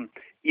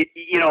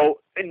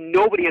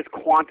 Nobody has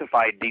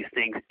quantified these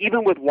things,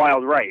 even with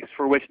wild rice,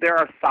 for which there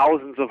are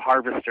thousands of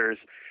harvesters.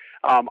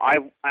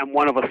 I'm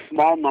one of a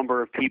small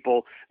number of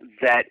people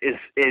that is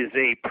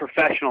a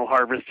professional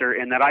harvester,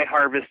 and that I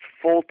harvest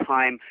full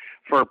time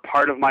for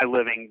part of my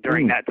living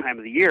during that time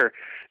of the year.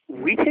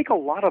 We take a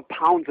lot of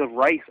pounds of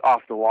rice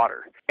off the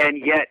water,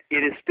 and yet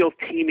it is still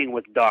teeming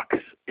with ducks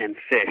and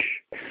fish,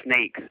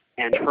 snakes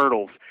and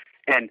turtles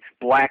and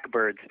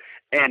blackbirds,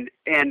 and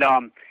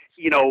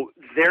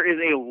there is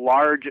a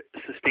large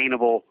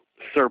sustainable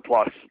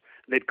surplus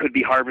that could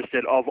be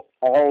harvested of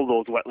all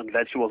those wetland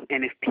vegetables.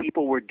 And if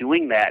people were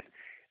doing that,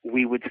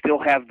 we would still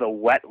have the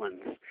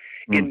wetlands.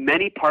 In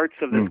many parts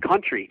of this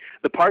country,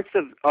 the parts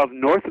of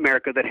North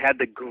America that had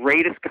the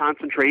greatest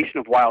concentration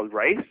of wild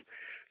rice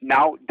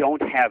now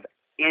don't have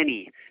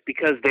any,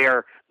 because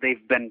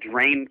they've been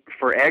drained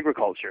for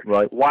agriculture.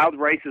 Right. Wild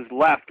rice is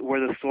left where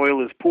the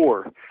soil is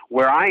poor.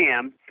 Where I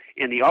am,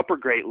 in the upper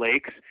Great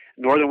Lakes,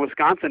 northern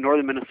Wisconsin,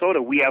 northern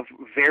Minnesota, we have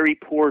very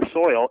poor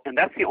soil, and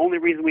that's the only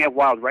reason we have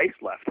wild rice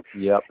left.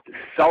 Yep.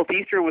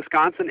 Southeastern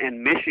Wisconsin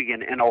and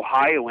Michigan and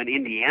Ohio and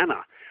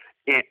Indiana,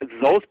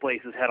 those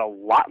places had a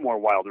lot more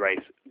wild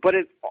rice, but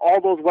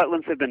all those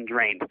wetlands have been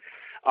drained.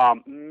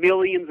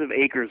 Millions of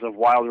acres of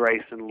wild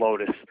rice and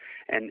lotus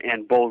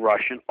and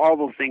bulrush and all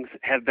those things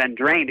have been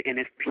drained, and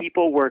if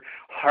people were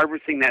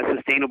harvesting that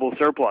sustainable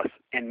surplus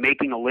and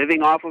making a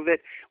living off of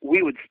it,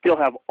 we would still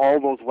have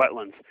all those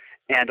wetlands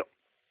and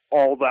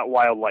all that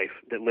wildlife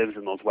that lives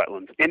in those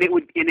wetlands, and it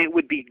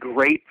would be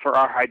great for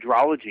our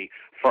hydrology,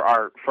 for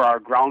our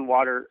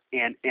groundwater,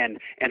 and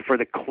for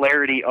the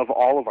clarity of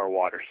all of our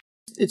waters.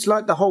 It's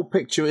like the whole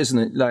picture, isn't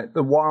it? Like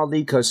the wild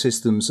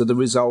ecosystems are the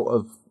result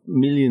of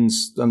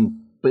millions and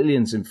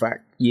billions, in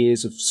fact,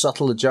 years of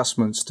subtle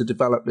adjustments to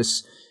develop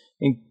this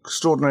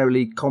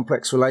extraordinarily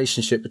complex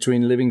relationship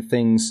between living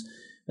things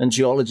and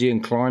geology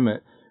and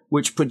climate,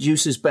 which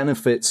produces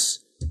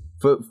benefits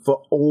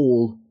for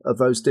all of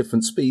those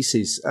different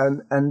species.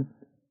 And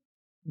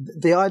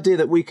the idea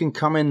that we can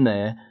come in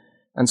there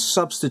and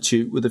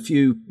substitute with a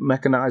few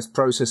mechanized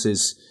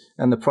processes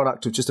and the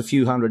product of just a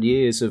few hundred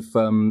years of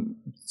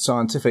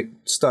scientific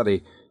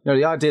study,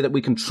 the idea that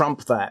we can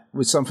trump that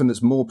with something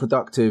that's more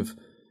productive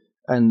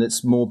and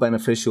that's more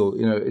beneficial,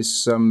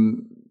 is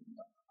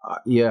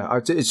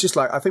it's just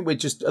like, I think we're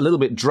just a little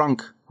bit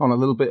drunk on a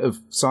little bit of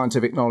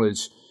scientific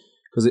knowledge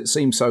because it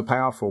seems so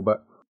powerful.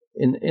 But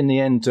in the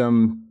end,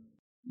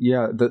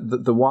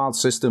 the wild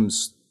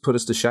systems put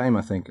us to shame,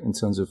 I think, in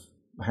terms of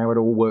how it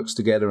all works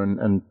together.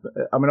 And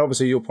I mean,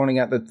 obviously, you're pointing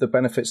out the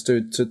benefits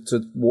to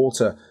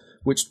water,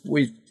 which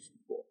we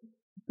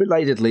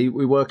belatedly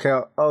we work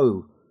out.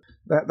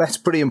 That's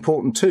pretty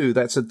important too.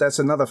 That's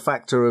another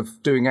factor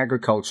of doing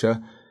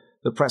agriculture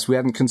that perhaps we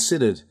hadn't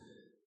considered,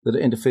 that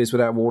it interferes with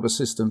our water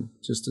system,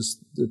 just as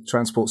the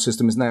transport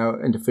system is now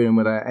interfering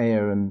with our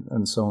air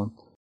and so on.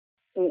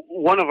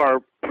 One of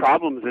our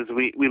problems is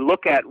we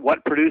look at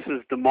what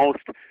produces the most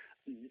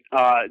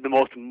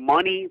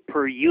money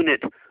per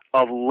unit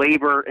of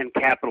labor and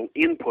capital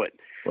input.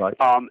 Right.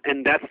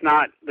 And that's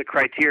not the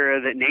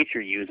criteria that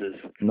nature uses.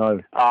 No.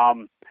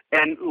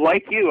 And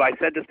like you, I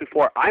said this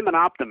before, I'm an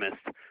optimist.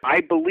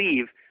 I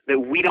believe that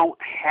we don't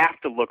have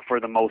to look for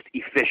the most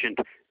efficient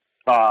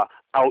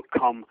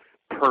outcome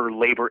per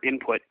labor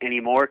input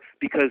anymore,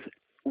 because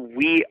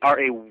we are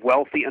a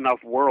wealthy enough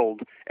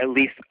world, at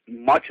least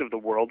much of the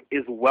world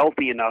is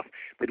wealthy enough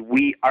that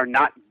we are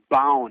not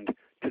bound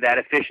to that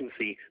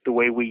efficiency the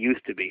way we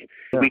used to be.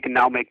 Yeah. We can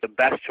now make the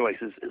best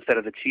choices instead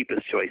of the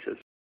cheapest choices.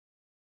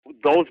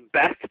 Those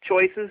best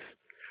choices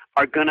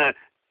are going to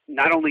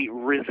not only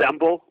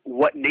resemble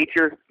what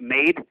nature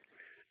made,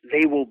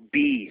 they will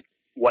be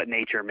what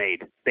nature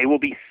made. They will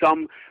be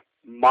some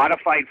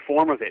modified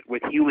form of it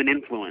with human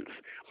influence,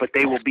 but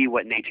they will be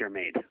what nature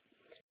made.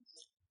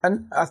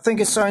 And I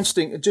think it's so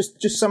interesting, just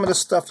some of the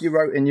stuff you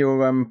wrote in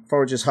your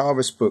Forager's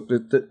Harvest book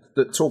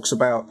that talks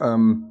about,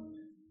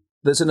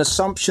 there's an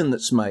assumption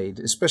that's made,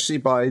 especially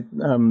by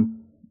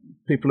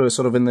people who are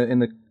sort of in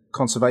the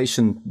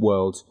conservation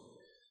world,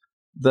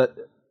 that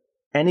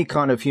any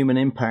kind of human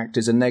impact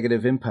is a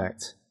negative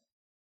impact.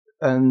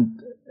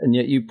 And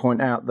yet you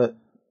point out that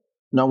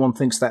no one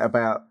thinks that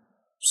about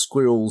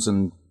squirrels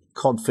and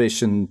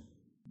codfish and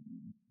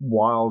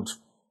wild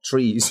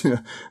trees.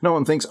 No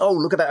one thinks, oh,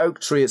 look at that oak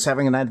tree, it's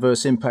having an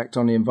adverse impact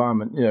on the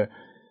environment.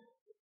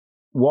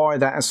 Why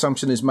that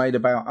assumption is made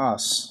about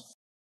us.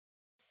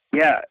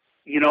 Yeah,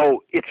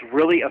 it's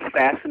really a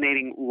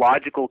fascinating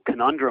logical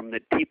conundrum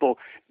that people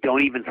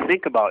don't even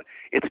think about.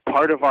 It's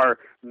part of our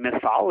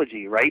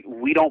mythology, right?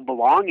 We don't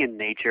belong in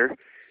nature,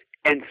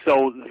 and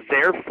so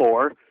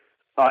therefore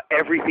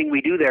everything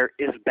we do there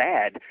is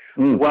bad.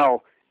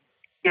 Well,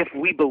 if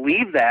we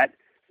believe that,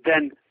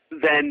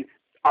 then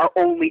our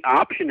only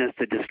option is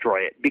to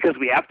destroy it, because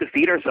we have to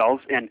feed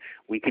ourselves, and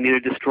we can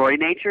either destroy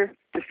nature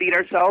to feed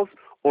ourselves,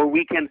 or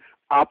we can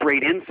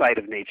operate inside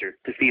of nature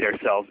to feed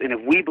ourselves. And if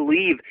we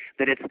believe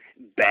that it's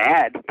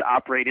bad to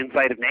operate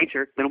inside of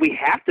nature, then we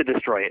have to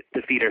destroy it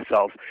to feed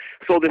ourselves.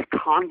 So this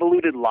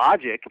convoluted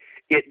logic,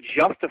 it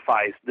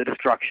justifies the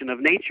destruction of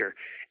nature.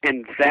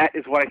 And that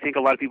is what I think a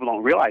lot of people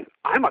don't realize.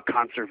 I'm a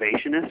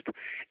conservationist.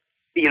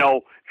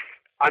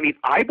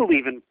 I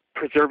believe in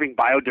preserving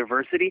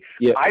biodiversity.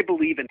 Yeah. I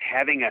believe in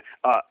having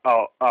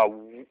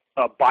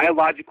a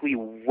biologically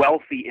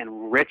wealthy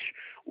and rich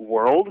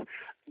world,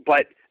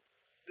 but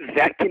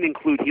that can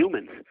include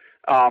humans.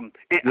 And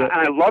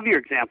I love your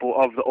example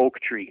of the oak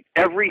tree.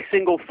 Every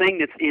single thing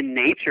that's in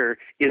nature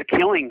is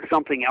killing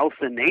something else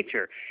in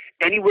nature.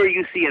 Anywhere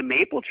you see a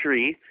maple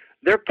tree,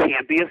 there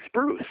can't be a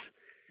spruce.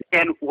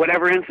 And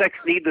whatever insects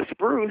need the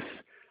spruce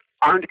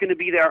aren't going to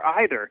be there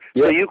either.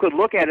 Yeah. So you could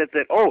look at it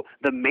that,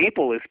 the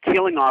maple is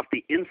killing off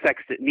the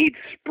insects that need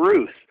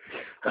spruce.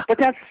 But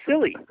that's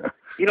silly.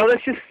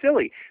 That's just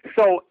silly.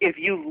 So if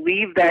you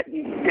leave that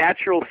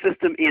natural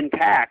system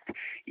intact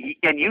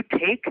and you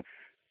take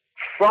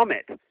from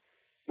it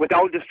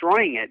without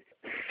destroying it,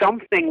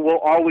 something will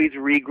always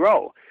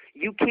regrow.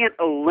 You can't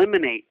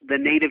eliminate the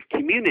native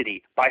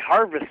community by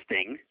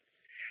harvesting.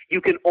 You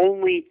can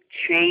only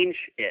change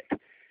it.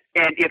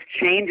 And if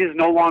change is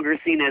no longer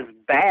seen as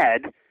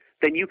bad,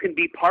 then you can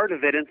be part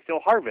of it and still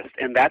harvest.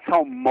 And that's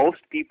how most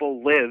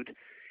people lived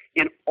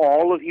in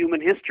all of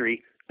human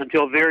history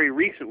until very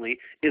recently,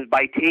 is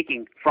by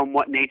taking from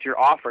what nature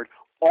offered,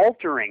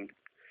 altering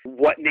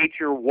what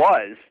nature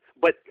was,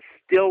 but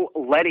still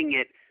letting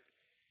it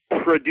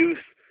produce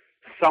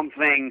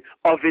something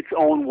of its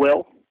own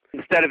will,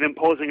 instead of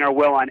imposing our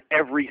will on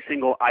every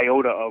single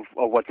iota of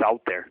what's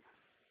out there.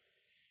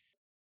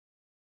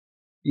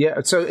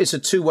 Yeah, so it's a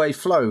two-way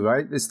flow,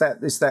 right? It's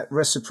that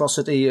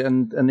reciprocity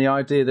and the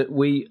idea that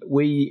we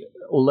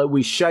although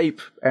we shape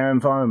our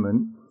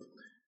environment,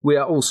 we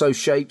are also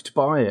shaped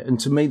by it. And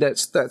to me,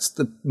 that's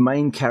the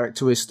main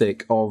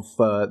characteristic of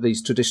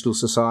these traditional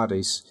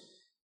societies,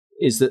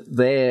 is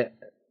that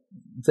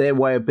their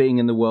way of being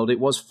in the world, it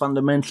was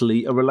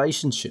fundamentally a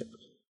relationship.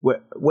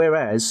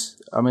 Whereas,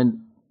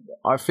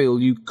 I feel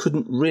you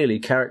couldn't really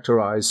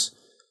characterize,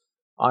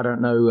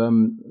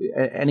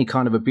 any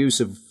kind of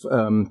abusive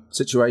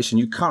situation.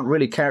 You can't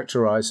really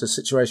characterize a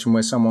situation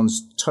where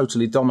someone's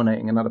totally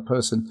dominating another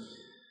person.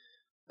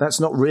 That's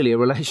not really a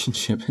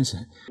relationship, is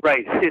it?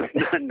 Right. It's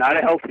not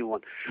a healthy one.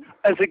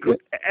 As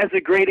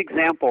a great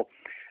example,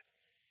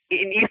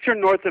 in eastern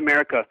North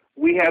America,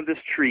 we have this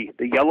tree,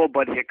 the yellow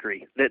bud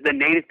hickory, that the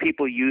native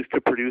people use to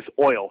produce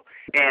oil.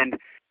 And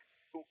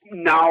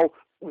now,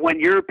 when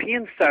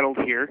Europeans settled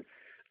here,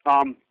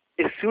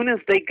 as soon as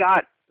they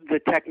got the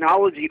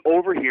technology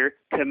over here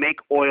to make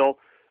oil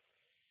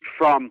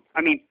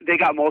they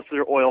got most of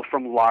their oil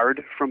from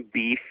lard, from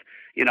beef,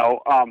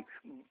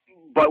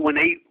 but when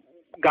they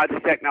got the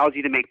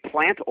technology to make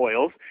plant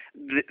oils,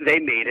 they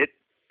made it,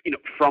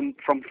 from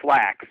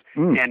flax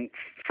and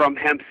from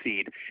hemp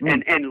seed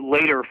and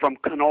later from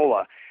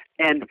canola.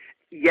 And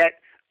yet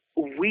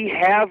we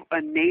have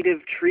a native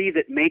tree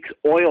that makes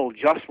oil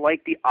just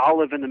like the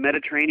olive in the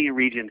Mediterranean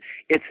region.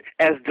 It's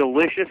as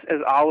delicious as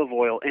olive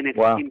oil, and it's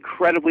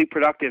incredibly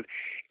productive.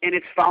 And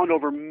it's found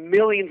over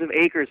millions of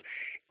acres.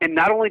 And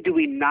not only do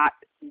we not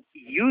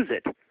use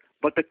it,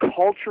 but the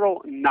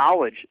cultural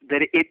knowledge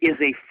that it is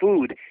a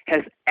food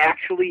has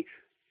actually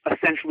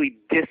essentially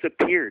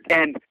disappeared.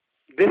 And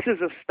this is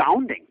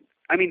astounding.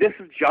 I mean, this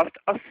is just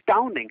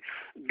astounding.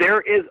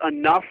 There is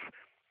enough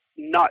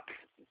nuts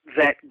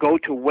that go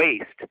to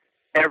waste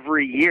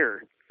every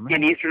year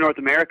in Eastern North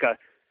America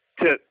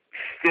to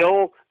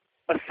fill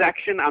a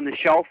section on the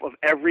shelf of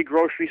every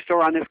grocery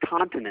store on this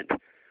continent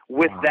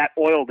with that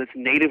oil that's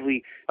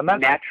natively,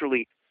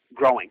 naturally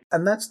growing.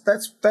 And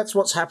that's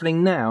what's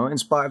happening now, in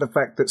spite of the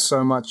fact that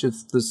so much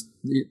of the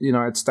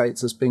United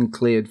States has been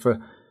cleared for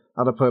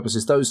other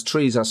purposes. Those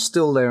trees are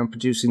still there and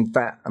producing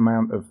that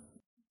amount of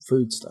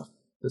food stuff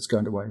that's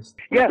going to waste.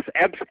 Yes,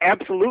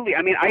 absolutely.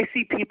 I mean, I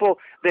see people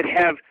that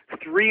have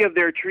 3 of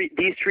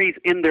these trees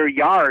in their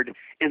yard,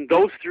 and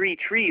those 3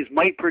 trees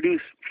might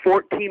produce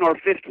 14 or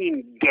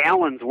 15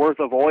 gallons worth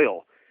of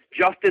oil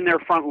just in their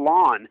front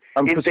lawn,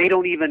 and they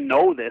don't even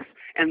know this,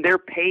 and they're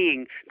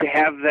paying to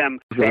have them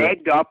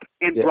bagged up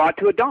and brought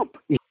to a dump.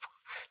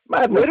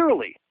 Madness.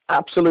 Literally.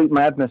 Absolute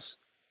madness.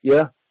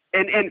 Yeah.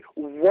 And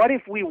what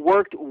if we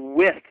worked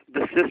with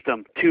the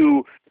system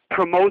to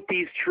promote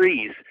these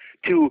trees,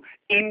 to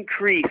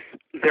increase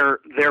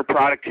their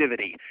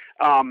productivity?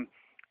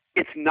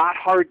 It's not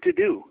hard to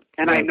do,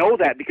 and I know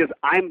that because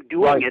I'm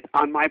doing it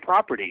on my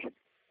property.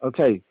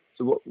 Okay.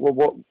 So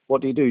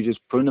what do you do? You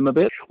just prune them a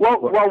bit? Well,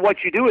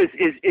 what you do is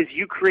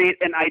you create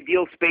an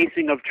ideal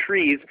spacing of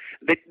trees.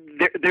 That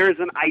there's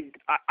an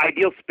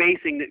ideal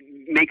spacing that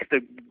makes the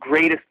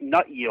greatest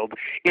nut yield.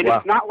 And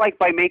it's not like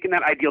by making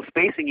that ideal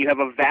spacing you have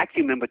a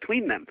vacuum in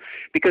between them,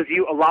 because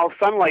you allow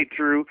sunlight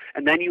through,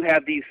 and then you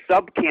have these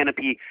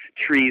sub-canopy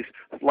trees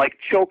like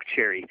choke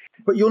cherry.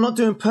 But you're not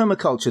doing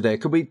permaculture there.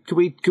 Could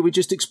we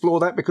just explore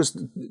that? Because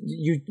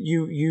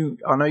you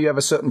I know you have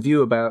a certain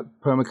view about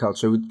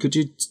permaculture. Could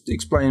you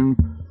explain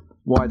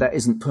why that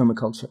isn't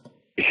permaculture?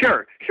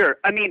 Sure.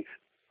 I mean,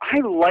 I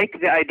like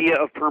the idea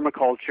of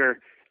permaculture,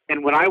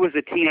 and when I was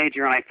a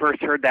teenager and I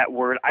first heard that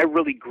word, I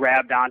really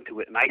grabbed onto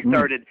it, and I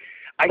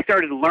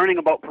started learning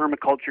about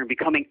permaculture and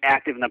becoming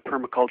active in the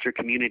permaculture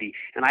community.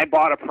 And I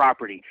bought a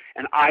property,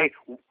 and I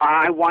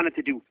wanted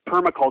to do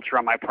permaculture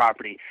on my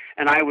property,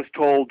 and I was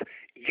told,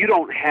 you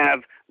don't have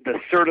the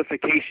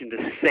certification to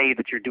say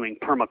that you're doing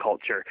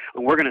permaculture,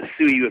 and we're going to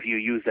sue you if you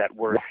use that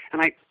word.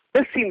 And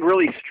this seemed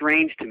really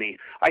strange to me.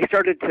 I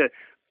started to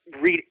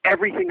read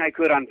everything I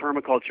could on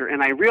permaculture,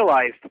 and I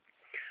realized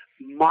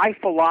my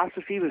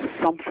philosophy was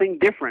something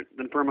different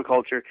than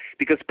permaculture,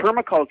 because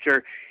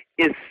permaculture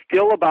is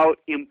still about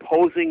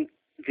imposing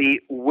the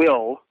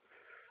will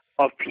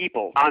of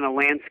people on a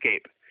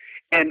landscape.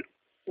 And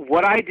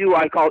what I do,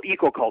 I call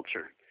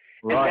ecoculture.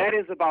 And that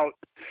is about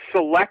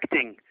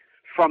selecting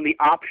from the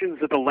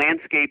options of the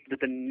landscape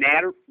that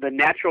the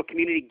natural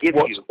community gives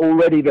you. What's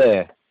already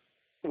there.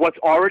 What's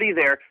already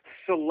there,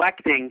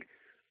 selecting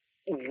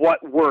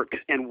what works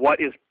and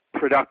what is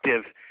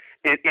productive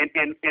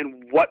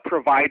and what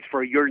provides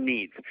for your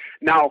needs.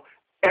 Now,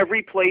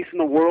 every place in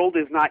the world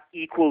is not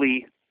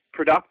equally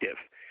productive.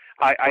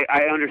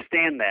 I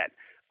understand that.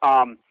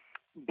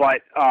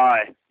 But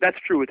that's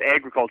true with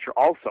agriculture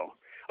also.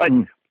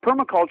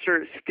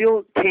 Permaculture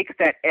still takes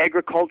that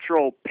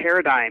agricultural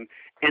paradigm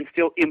and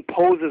still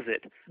imposes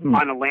it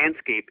on a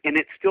landscape, and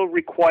it still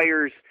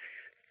requires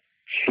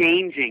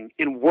changing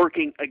and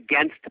working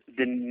against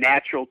the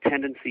natural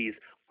tendencies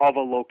of a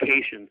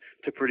location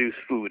to produce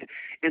food.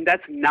 And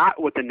that's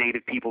not what the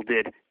native people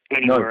did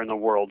anywhere in the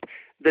world.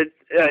 The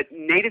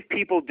native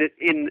people did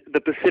in the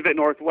Pacific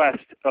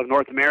Northwest of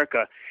North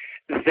America,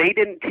 they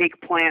didn't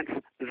take plants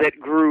that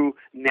grew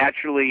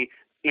naturally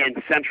in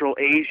Central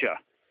Asia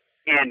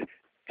and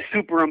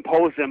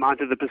superimpose them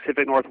onto the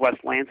Pacific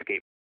Northwest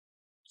landscape.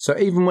 So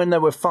even when they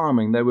were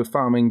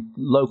farming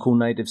local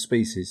native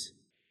species?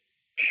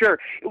 Sure.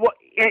 Well,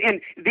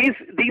 and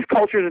these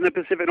cultures in the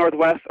Pacific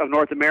Northwest of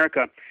North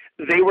America,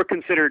 they were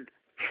considered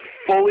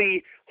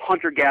fully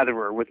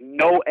hunter-gatherer with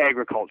no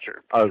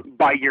agriculture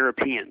by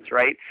Europeans,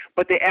 right?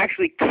 But they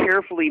actually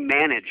carefully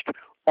managed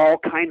all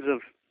kinds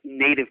of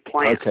native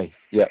plants. Okay,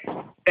 yeah.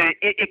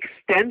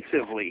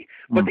 Extensively.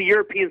 But the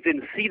Europeans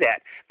didn't see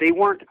that. They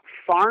weren't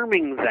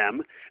farming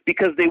them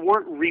because they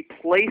weren't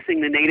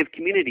replacing the native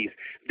communities.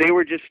 They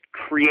were just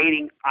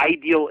creating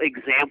ideal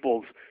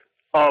examples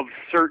of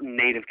certain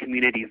native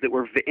communities that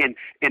were and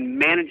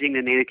managing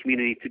the native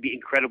community to be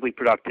incredibly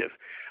productive.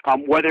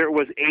 Whether it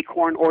was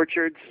acorn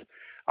orchards,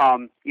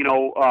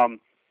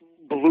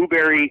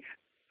 blueberry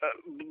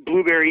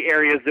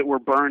areas that were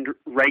burned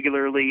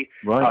regularly,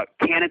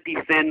 canopy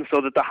thin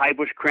so that the high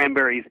bush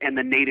cranberries and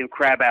the native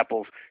crab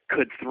apples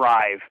could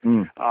thrive.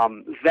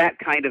 That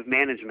kind of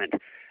management.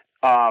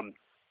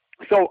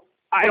 So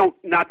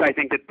not that I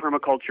think that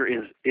permaculture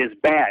is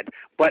bad,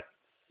 but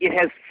it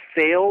has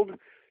failed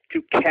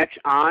to catch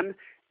on,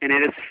 and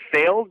it has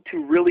failed to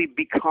really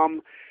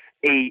become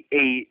an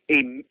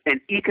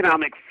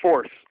economic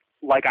force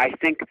like I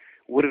think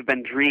would have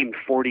been dreamed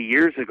 40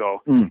 years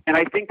ago. And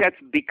I think that's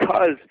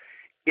because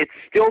it's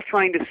still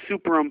trying to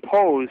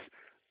superimpose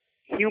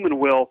human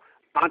will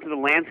onto the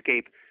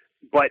landscape,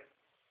 but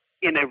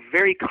in a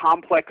very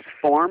complex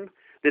form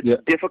that's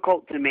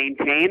difficult to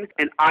maintain,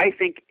 and I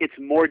think it's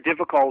more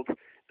difficult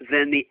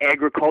than the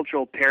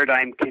agricultural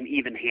paradigm can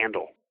even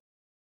handle.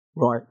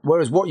 Right.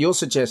 Whereas what you're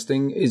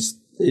suggesting is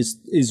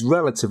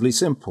relatively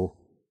simple.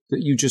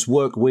 That you just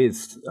work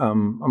with.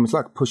 It's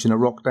like pushing a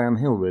rock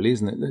downhill, really,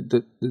 isn't it?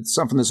 That it's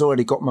something that's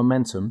already got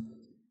momentum,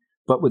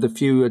 but with a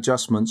few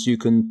adjustments, you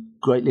can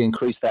greatly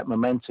increase that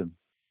momentum.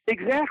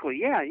 Exactly.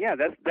 Yeah.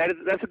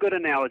 That's a good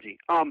analogy.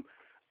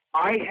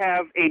 I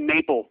have a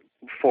maple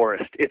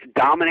forest. It's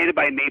dominated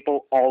by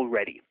maple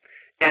already,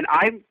 and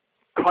I've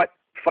cut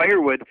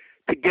firewood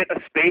to get a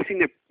spacing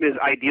that is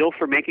ideal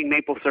for making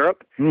maple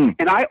syrup.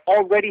 And I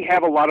already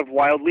have a lot of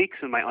wild leeks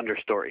in my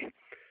understory.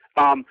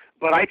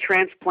 But I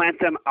transplant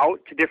them out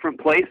to different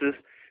places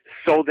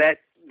so that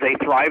they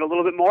thrive a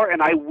little bit more,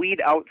 and I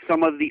weed out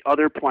some of the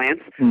other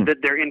plants that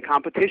they're in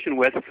competition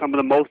with, some of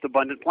the most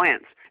abundant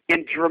plants,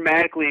 and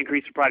dramatically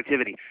increase the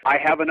productivity. I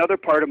have another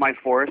part of my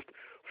forest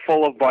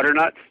full of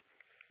butternuts,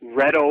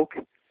 red oak,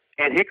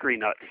 and hickory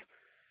nuts,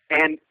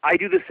 and I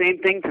do the same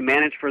thing to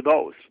manage for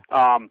those.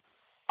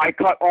 I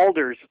cut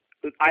alders.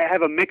 I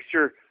have a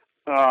mixture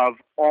of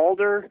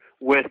alder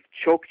with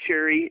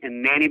chokecherry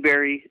and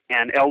nannyberry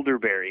and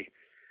elderberry.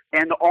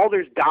 And the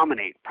alders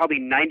dominate, probably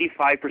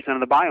 95% of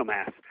the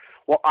biomass.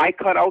 Well, I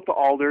cut out the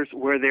alders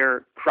where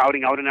they're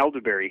crowding out an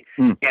elderberry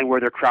and where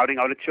they're crowding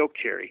out a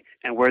chokecherry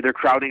and where they're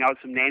crowding out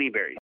some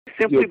nannyberry.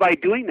 Simply by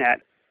doing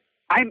that,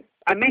 I'm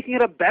making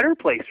it a better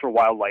place for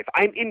wildlife.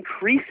 I'm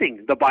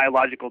increasing the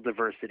biological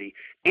diversity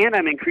and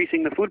I'm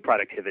increasing the food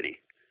productivity.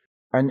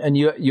 And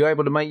you're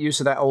able to make use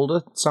of that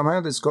alder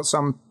somehow? That's got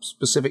some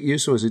specific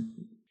use, or is it?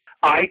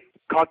 I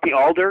cut the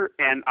alder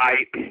and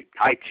I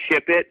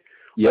chip it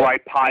or I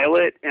pile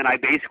it, and I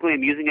basically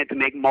am using it to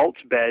make mulch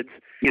beds,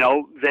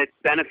 that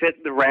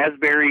benefit the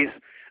raspberries.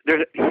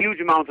 There's huge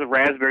amounts of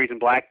raspberries and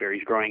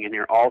blackberries growing in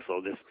here also,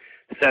 this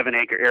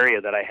 7-acre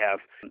area that I have.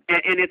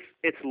 And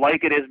it's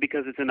like it is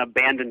because it's an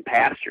abandoned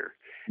pasture,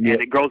 and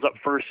it grows up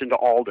first into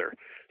alder.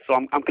 So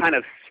I'm kind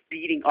of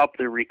speeding up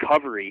the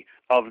recovery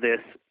of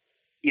this,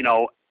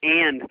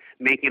 and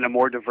making a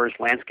more diverse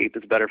landscape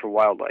that's better for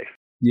wildlife.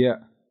 Yeah.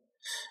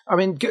 I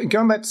mean,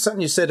 going back to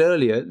something you said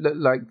earlier,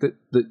 like that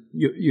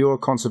you're a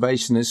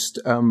conservationist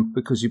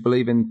because you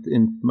believe in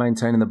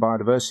maintaining the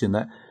biodiversity and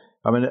that.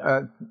 I mean,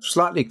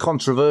 slightly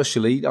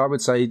controversially, I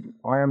would say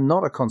I am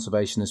not a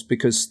conservationist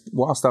because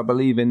whilst I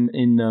believe in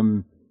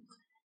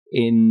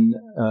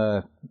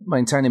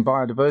maintaining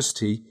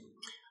biodiversity,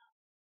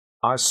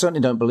 I certainly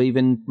don't believe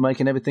in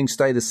making everything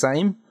stay the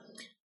same.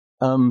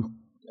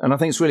 And I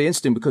think it's really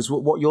interesting because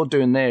what you're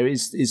doing there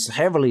is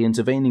heavily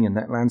intervening in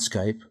that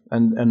landscape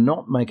and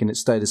not making it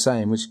stay the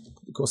same, which,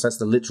 of course, that's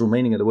the literal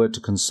meaning of the word to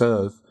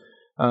conserve.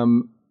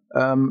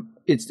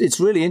 It's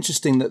really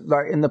interesting that,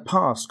 like in the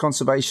past, what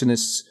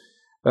conservationists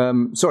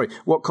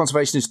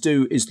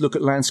do is look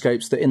at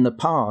landscapes that in the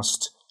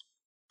past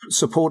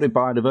supported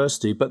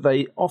biodiversity, but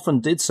they often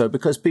did so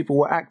because people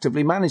were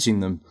actively managing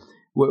them,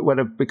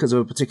 whether because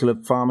of a particular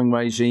farming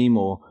regime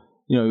or,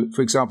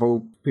 for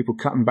example, people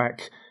cutting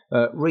back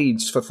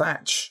reeds for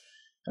thatch,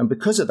 and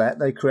because of that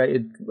they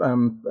created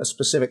a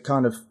specific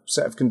kind of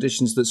set of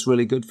conditions that's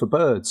really good for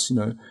birds,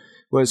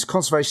 whereas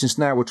conservationists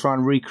now will try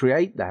and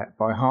recreate that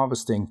by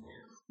harvesting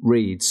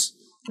reeds,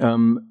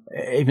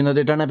 even though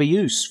they don't have a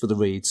use for the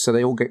reeds, so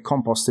they all get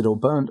composted or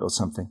burnt or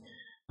something.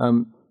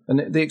 And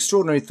the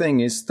extraordinary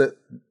thing is that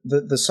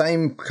the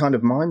same kind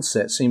of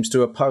mindset seems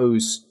to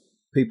oppose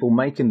people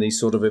making these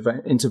sort of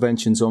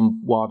interventions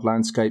on wild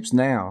landscapes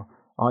now,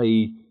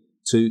 i.e.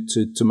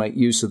 to make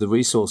use of the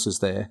resources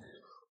there,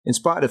 in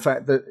spite of the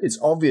fact that it's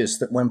obvious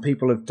that when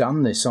people have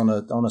done this on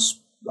a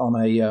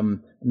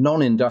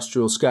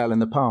non-industrial scale in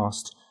the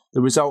past,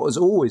 the result has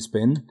always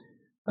been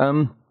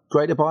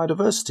greater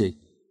biodiversity.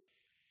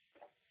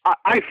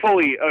 I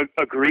fully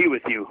agree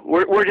with you.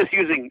 We're just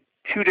using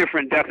two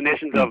different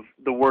definitions of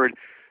the word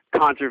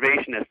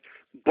conservationist,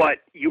 but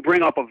you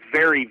bring up a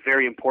very,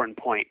 very important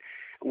point,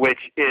 which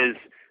is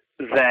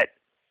that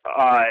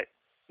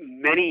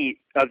many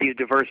of these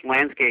diverse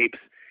landscapes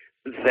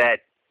that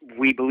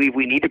we believe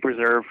we need to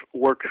preserve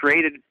were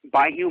created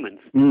by humans.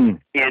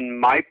 In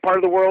my part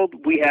of the world,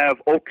 we have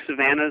oak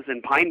savannas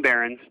and pine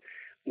barrens,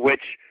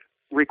 which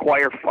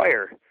require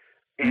fire.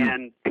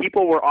 And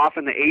people were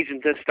often the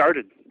agents that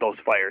started those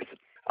fires.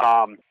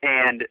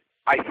 And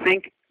I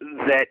think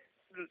that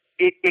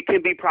it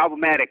can be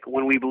problematic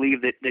when we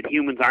believe that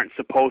humans aren't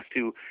supposed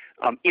to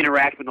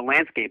interact with the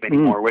landscape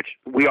anymore, which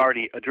we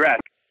already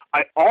addressed.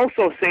 I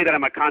also say that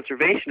I'm a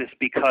conservationist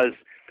because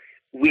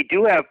we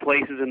do have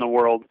places in the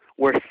world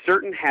where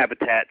certain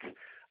habitats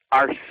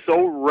are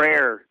so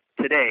rare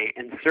today,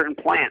 and certain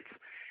plants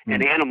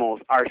and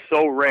animals are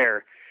so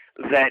rare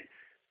that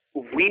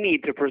we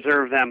need to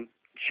preserve them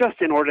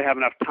just in order to have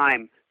enough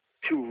time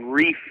to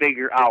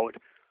refigure out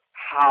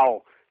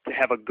how to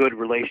have a good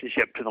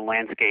relationship to the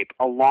landscape,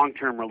 a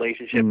long-term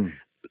relationship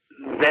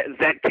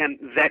that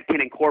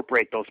can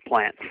incorporate those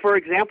plants. For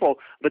example,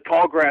 the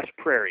tallgrass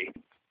prairie.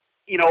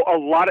 A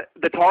lot of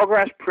the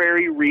tallgrass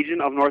prairie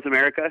region of North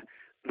America,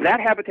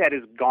 that habitat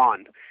is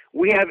gone.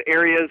 We have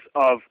areas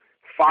of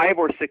 5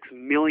 or 6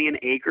 million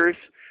acres,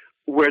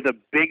 where the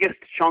biggest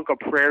chunk of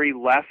prairie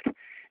left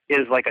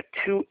is like a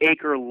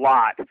 2-acre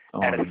lot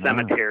at a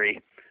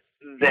cemetery.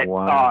 That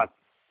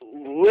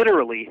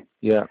literally,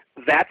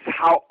 that's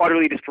how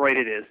utterly destroyed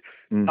it is.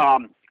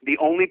 The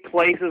only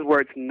places where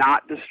it's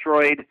not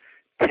destroyed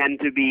tend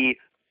to be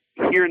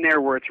here and there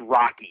where it's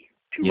rocky,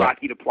 too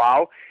rocky to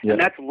plow, and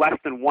that's less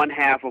than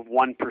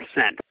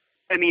 0.5%.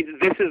 I mean,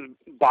 this is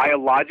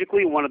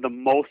biologically one of the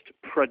most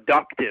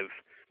productive,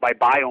 by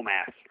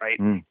biomass, right,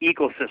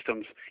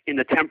 ecosystems in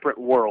the temperate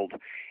world.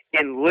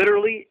 And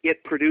literally,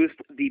 it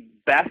produced the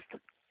best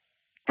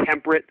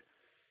temperate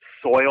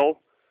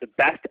soil, the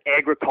best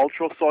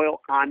agricultural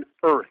soil on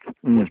Earth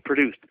was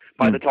produced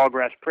by the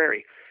tallgrass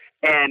prairie.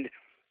 And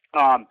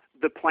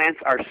the plants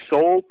are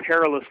so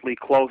perilously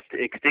close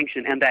to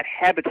extinction, and that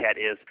habitat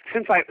is.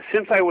 Since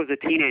I was a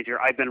teenager,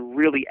 I've been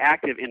really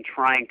active in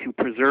trying to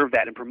preserve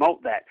that and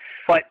promote that.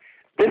 But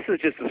this is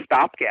just a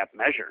stopgap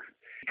measure,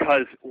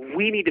 because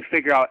we need to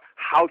figure out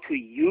how to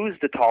use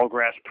the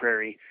tallgrass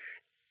prairie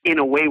in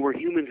a way where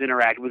humans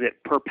interact with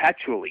it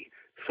perpetually,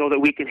 so that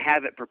we can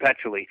have it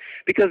perpetually.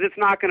 Because it's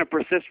not going to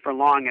persist for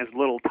long as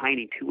little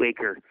tiny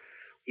 2-acre,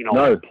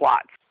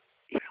 plots.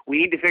 We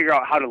need to figure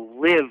out how to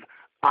live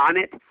on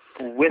it,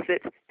 with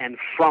it, and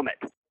from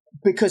it.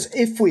 Because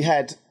if we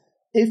had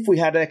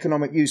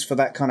economic use for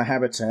that kind of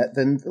habitat,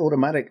 then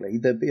automatically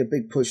there'd be a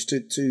big push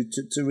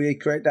to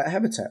recreate that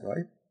habitat,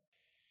 right?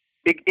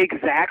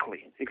 Exactly.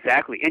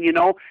 And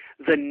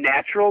the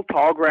natural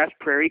tallgrass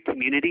prairie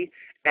community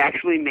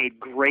actually made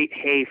great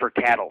hay for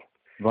cattle.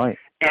 Right.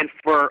 And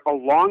for a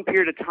long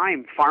period of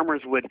time,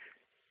 farmers would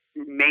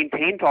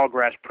maintain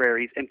tallgrass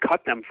prairies and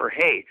cut them for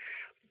hay,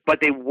 but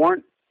they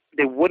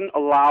wouldn't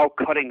allow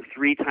cutting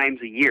 3 times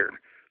a year.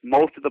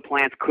 Most of the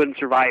plants couldn't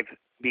survive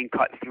being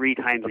cut 3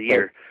 times a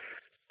year.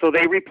 So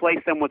they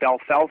replaced them with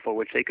alfalfa,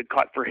 which they could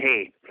cut for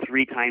hay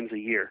 3 times a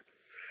year.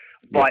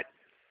 But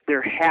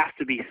there has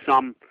to be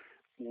some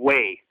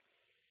way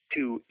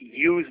to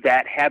use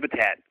that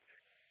habitat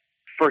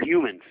for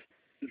humans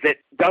that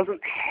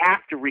doesn't have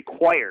to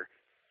require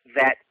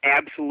that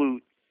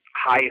absolute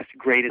highest,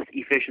 greatest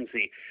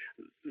efficiency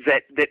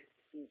that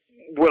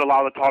would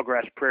allow the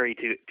tallgrass prairie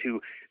to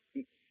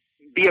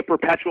be a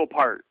perpetual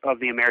part of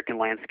the American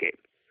landscape.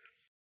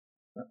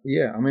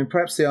 Yeah, I mean,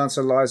 perhaps the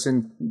answer lies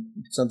in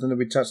something that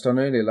we touched on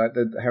earlier, like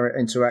how it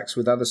interacts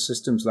with other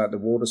systems, like the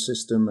water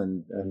system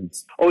and.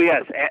 Oh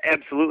yes,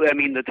 absolutely. I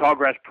mean, the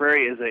tallgrass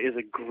prairie is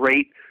a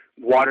great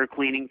water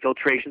cleaning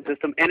filtration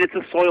system, and it's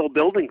a soil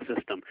building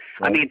system.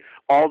 Right. I mean,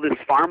 all this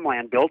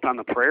farmland built on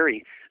the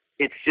prairie,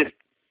 it's just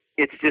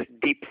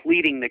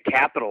depleting the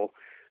capital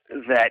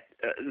that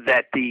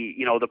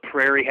the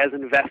prairie has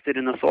invested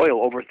in the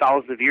soil over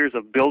thousands of years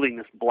of building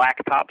this black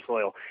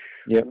topsoil.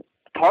 Yeah.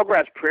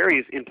 Tallgrass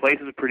prairies in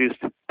places have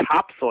produced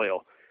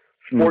topsoil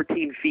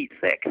 14 feet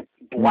thick,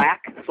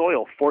 black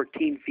soil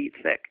 14 feet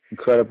thick.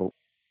 Incredible.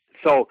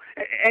 So,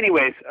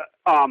 anyways,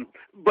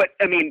 but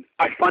I mean,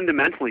 I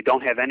fundamentally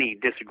don't have any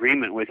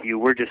disagreement with you.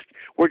 We're just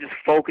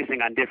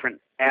focusing on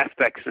different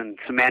aspects and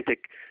semantic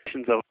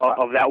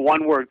of that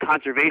one word,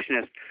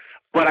 conservationist.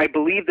 But I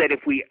believe that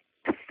if we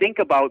think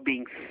about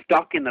being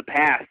stuck in the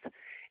past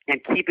and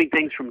keeping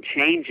things from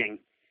changing,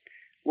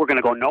 we're going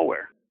to go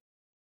nowhere.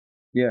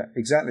 Yeah,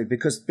 exactly.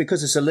 Because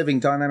it's a living,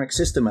 dynamic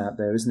system out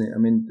there, isn't it? I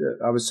mean,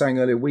 I was saying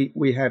earlier,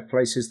 we have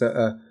places that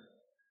are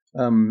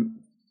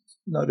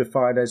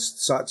notified as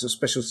sites of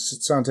special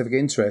scientific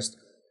interest,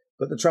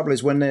 but the trouble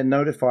is when they're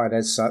notified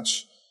as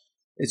such,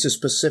 it's a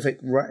specific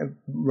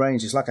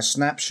range. It's like a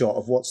snapshot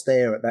of what's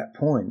there at that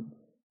point,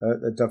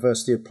 the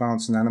diversity of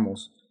plants and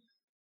animals.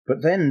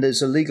 But then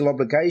there's a legal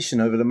obligation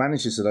over the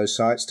managers of those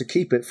sites to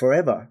keep it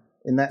forever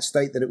in that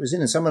state that it was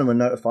in. And some of them were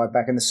notified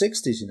back in the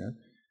 60s,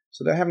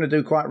 So they're having to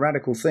do quite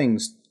radical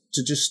things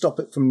to just stop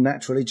it from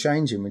naturally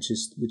changing, which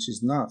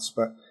is nuts.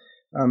 But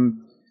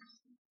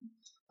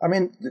I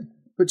mean,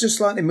 but just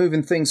slightly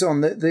moving things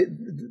on,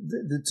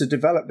 to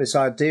develop this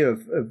idea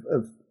of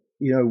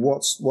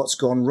what's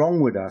gone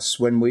wrong with us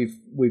when we've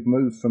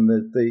moved from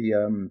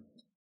the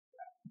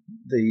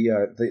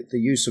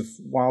use of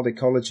wild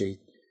ecology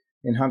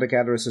in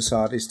hunter-gatherer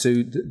societies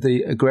to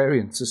the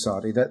agrarian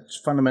society. That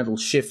fundamental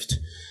shift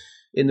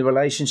in the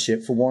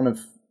relationship from one of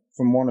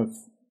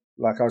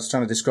like I was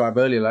trying to describe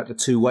earlier, like the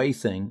two-way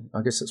thing.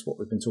 I guess that's what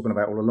we've been talking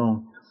about all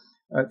along.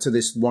 To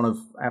this one of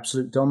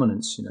absolute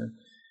dominance,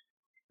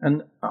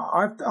 And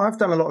I've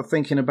done a lot of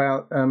thinking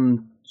about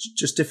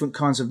just different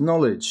kinds of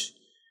knowledge.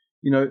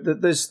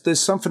 That there's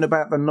something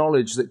about the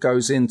knowledge that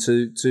goes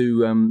into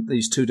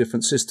these two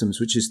different systems,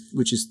 which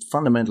is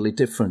fundamentally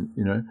different.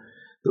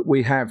 That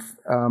we have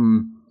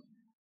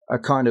a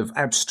kind of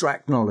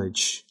abstract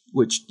knowledge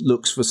which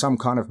looks for some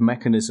kind of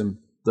mechanism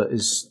that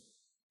is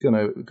going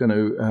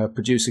to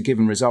produce a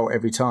given result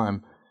every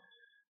time,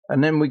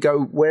 and then we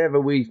go wherever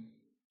we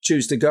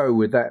choose to go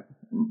with that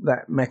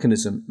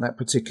mechanism, that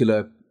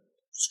particular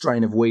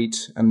strain of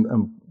wheat and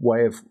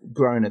way of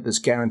growing it that's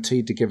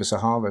guaranteed to give us a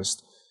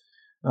harvest.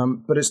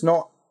 But it's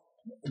not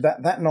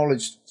that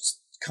knowledge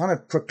kind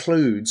of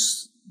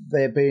precludes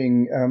there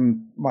being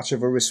much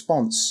of a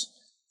response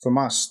from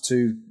us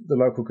to the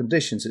local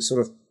conditions. It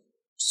sort of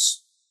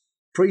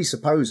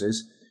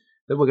presupposes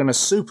that we're going to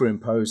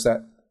superimpose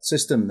that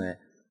system there.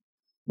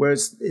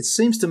 Whereas it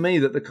seems to me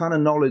that the kind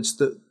of knowledge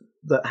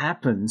that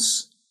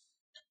happens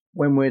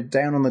when we're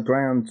down on the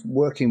ground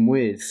working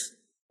with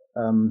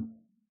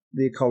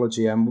the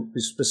ecology and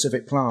with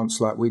specific plants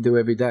like we do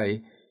every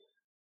day,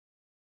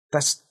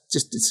 that's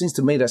just, it seems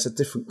to me that's a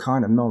different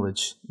kind of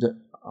knowledge. That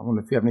I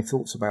wonder if you have any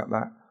thoughts about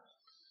that.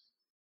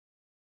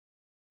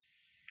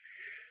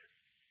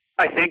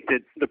 I think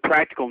that the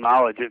practical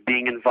knowledge of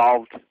being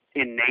involved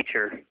in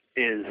nature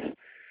is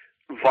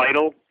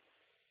vital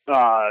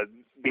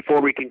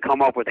before we can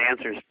come up with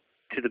answers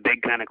to the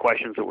big kind of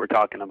questions that we're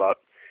talking about.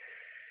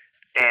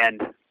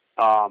 And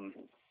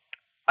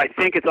I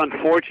think it's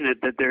unfortunate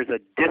that there's a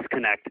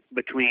disconnect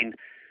between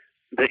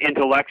the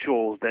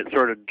intellectuals that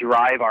sort of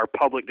drive our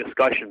public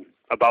discussion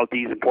about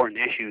these important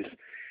issues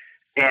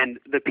and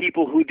the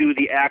people who do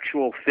the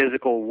actual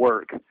physical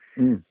work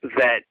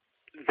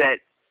that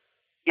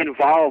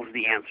involves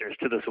the answers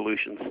to the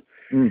solutions.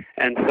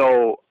 And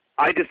so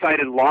I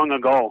decided long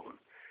ago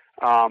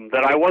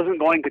that I wasn't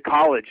going to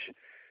college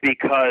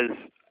because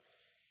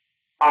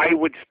I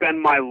would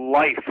spend my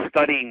life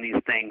studying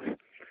these things,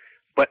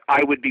 but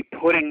I would be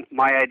putting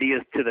my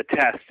ideas to the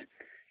test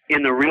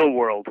in the real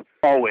world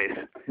always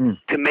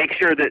to make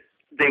sure that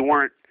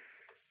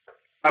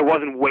I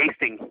wasn't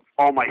wasting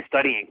all my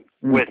studying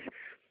with,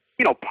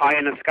 pie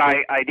in the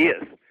sky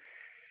ideas.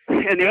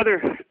 And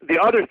the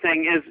other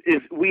thing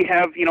is we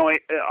have,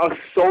 a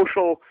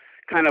social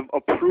kind of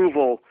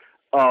approval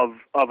of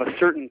a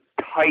certain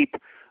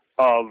type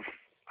of,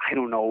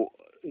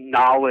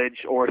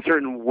 knowledge or a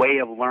certain way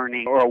of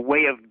learning or a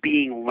way of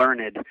being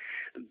learned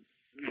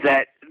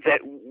that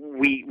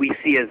we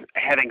see as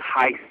having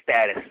high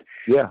status.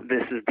 Yeah.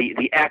 This is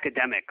the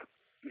academic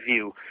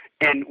view.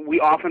 And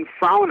we often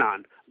frown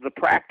on the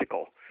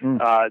practical,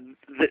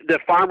 the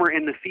farmer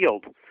in the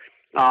field,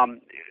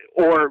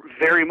 or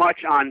very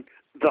much on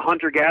the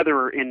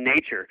hunter-gatherer in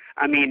nature.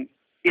 I mean,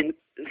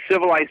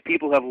 civilized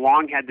people have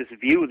long had this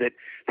view that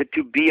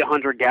to be a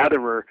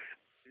hunter-gatherer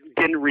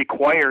didn't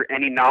require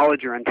any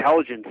knowledge or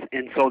intelligence,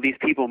 and so these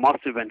people must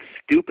have been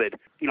stupid.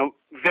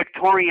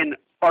 Victorian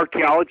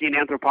archaeology and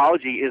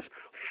anthropology is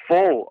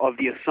full of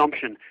the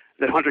assumption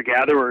that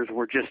hunter-gatherers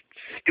were just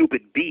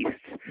stupid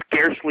beasts,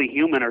 scarcely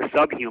human or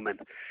subhuman.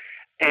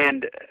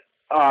 And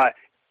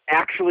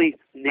actually,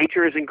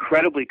 nature is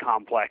incredibly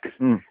complex,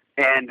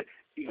 and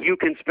you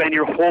can spend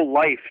your whole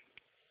life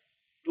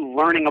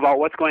learning about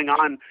what's going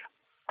on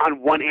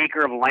 1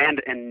 acre of land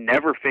and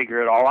never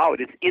figure it all out.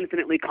 It's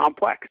infinitely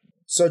complex.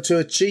 So to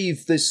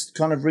achieve this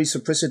kind of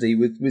reciprocity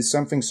with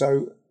something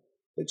so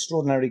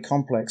extraordinarily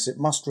complex, it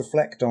must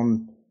reflect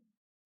on,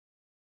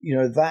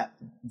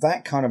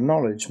 that kind of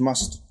knowledge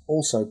must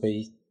also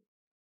be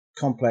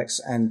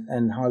complex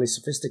and highly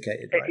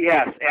sophisticated, right?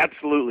 Yes,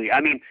 absolutely. I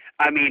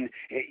mean,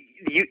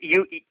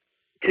 you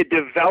to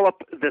develop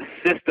the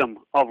system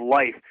of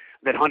life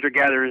that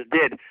hunter-gatherers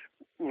did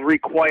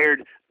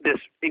required this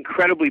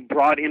incredibly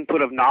broad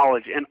input of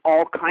knowledge and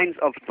all kinds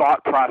of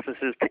thought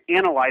processes to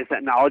analyze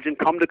that knowledge and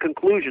come to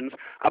conclusions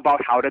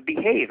about how to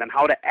behave and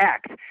how to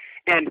act.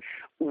 And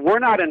we're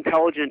not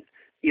intelligent,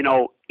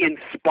 in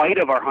spite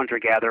of our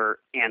hunter-gatherer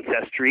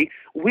ancestry.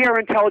 We are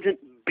intelligent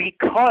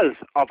because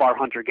of our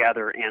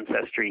hunter-gatherer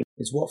ancestry.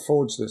 It's what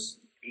forged us.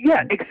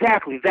 Yeah,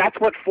 exactly. That's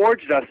what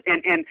forged us.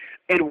 And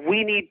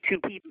we need to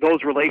keep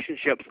those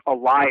relationships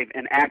alive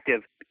and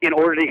active in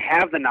order to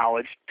have the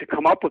knowledge to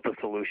come up with the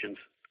solutions.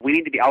 We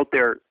need to be out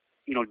there,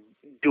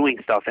 doing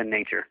stuff in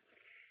nature.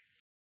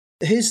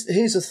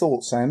 Here's a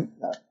thought, Sam.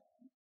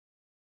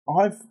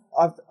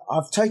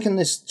 I've taken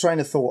this train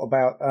of thought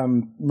about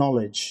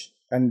knowledge,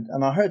 and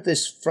I heard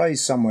this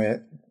phrase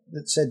somewhere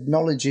that said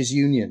knowledge is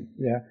union.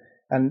 Yeah,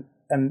 and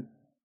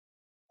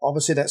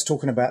obviously that's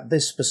talking about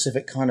this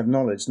specific kind of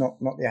knowledge, not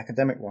the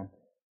academic one,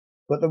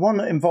 but the one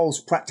that involves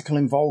practical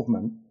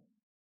involvement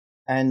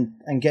and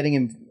getting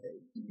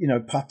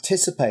in,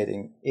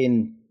 participating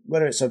in,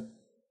 whether it's a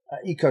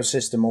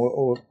ecosystem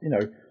or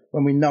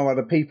when we know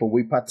other people,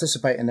 we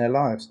participate in their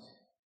lives.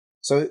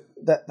 So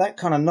that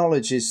kind of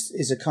knowledge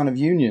is a kind of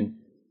union.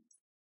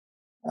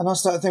 And I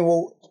started thinking,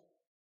 well,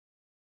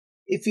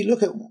 if you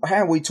look at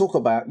how we talk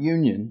about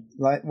union,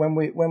 like when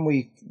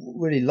we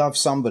really love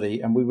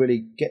somebody and we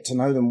really get to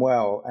know them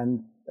well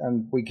and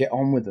we get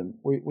on with them,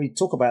 we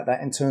talk about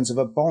that in terms of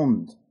a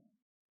bond.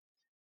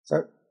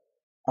 So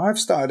I've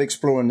started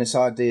exploring this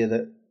idea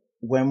that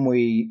when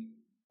we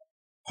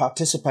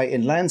participate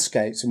in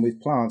landscapes and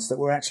with plants, that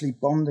we're actually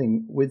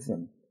bonding with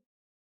them,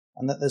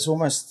 and that there's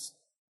almost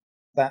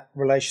that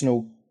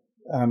relational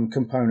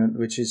component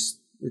which is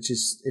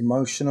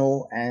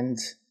emotional, and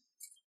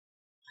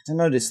I don't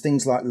know, there's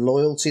things like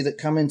loyalty that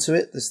come into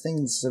it. There's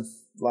things of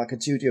like a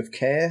duty of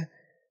care.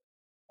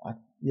 I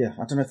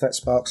don't know if that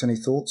sparks any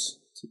thoughts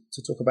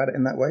to talk about it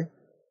in that way.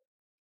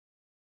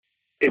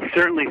 It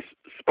certainly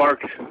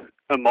sparks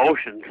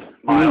emotions,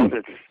 Miles.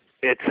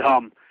 It's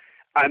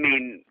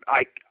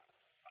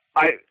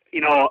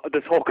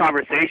this whole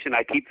conversation,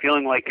 I keep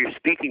feeling like you're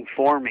speaking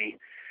for me.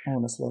 Oh,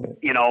 that's lovely.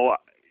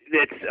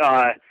 It's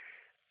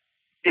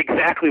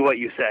exactly what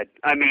you said.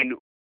 I mean,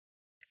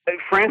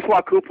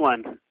 Francois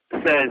Coupland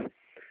says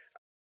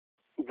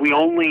we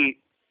only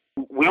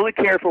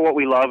care for what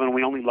we love, and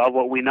we only love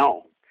what we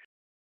know.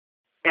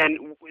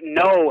 And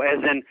know as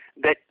in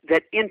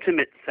that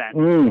intimate sense,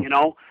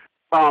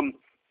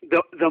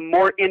 the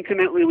more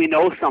intimately we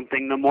know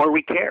something, the more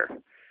we care.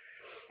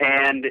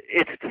 And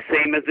it's the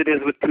same as it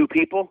is with two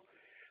people.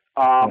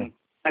 I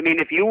mean,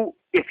 if you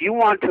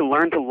want to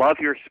learn to love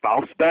your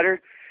spouse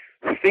better,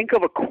 think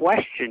of a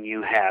question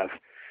you have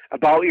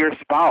about your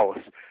spouse,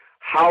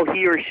 how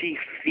he or she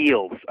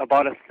feels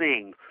about a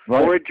thing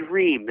or a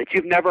dream that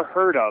you've never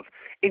heard of,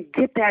 and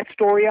get that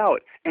story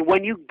out. And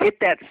when you get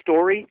that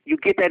story, you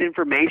get that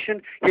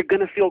information, you're going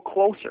to feel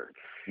closer.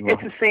 Right.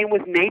 It's the same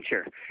with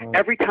nature. Right.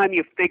 Every time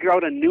you figure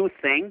out a new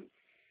thing,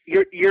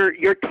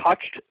 you're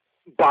touched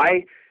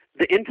by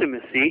the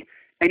intimacy,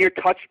 and you're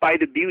touched by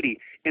the beauty.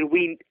 And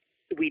we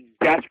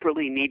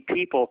desperately need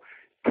people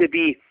to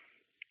be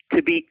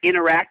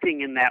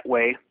interacting in that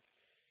way.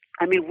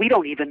 I mean,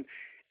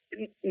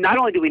 not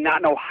only do we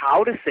not know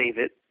how to save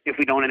it if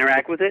we don't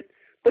interact with it,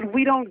 but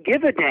we don't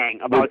give a dang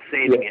about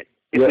saving it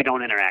if we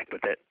don't interact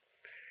with it.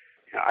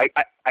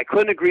 I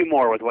couldn't agree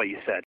more with what you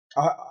said.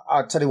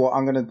 I'll tell you what,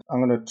 I'm gonna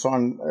try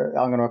and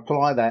I'm gonna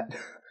apply that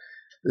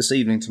this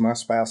evening to my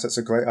spouse. That's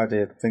a great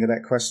idea. Think of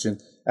that question,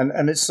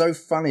 and it's so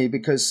funny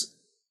because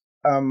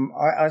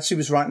I actually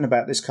was writing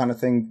about this kind of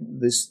thing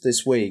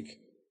this week,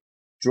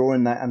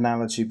 drawing that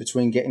analogy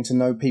between getting to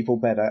know people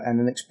better and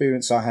an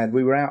experience I had.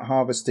 We were out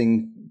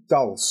harvesting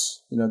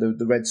dulse,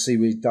 the red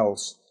seaweed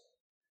dulse,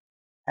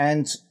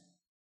 and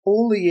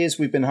all the years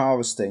we've been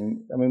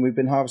harvesting, I mean, we've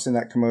been harvesting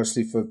that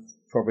commercially for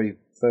probably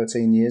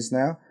 13 years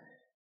now.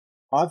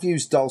 I've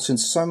used dulse in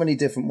so many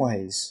different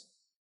ways,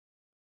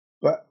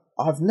 but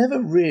I've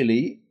never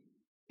really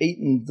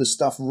eaten the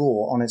stuff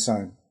raw on its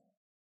own.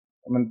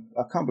 I mean,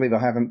 I can't believe I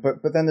haven't,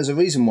 but then there's a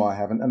reason why I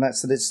haven't, and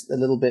that's that it's a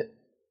little bit,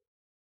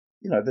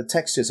 the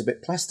texture's a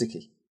bit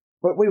plasticky.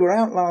 But we were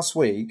out last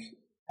week,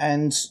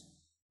 and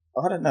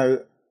I don't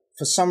know,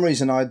 for some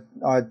reason I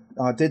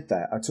did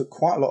that. I took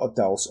quite a lot of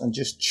dulse and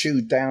just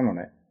chewed down on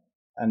it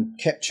and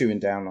kept chewing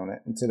down on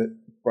it until it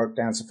broke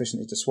down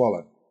sufficiently to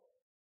swallow.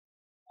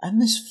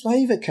 And this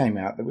flavour came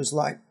out that was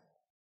like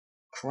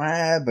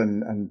crab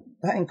and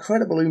that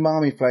incredible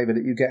umami flavour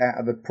that you get out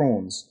of the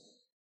prawns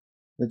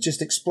that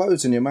just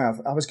explodes in your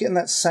mouth. I was getting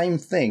that same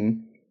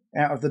thing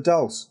out of the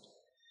dulse.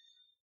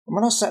 And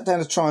when I sat down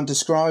to try and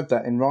describe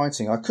that in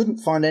writing, I couldn't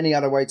find any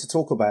other way to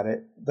talk about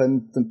it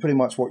than pretty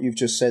much what you've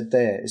just said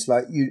there. It's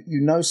like you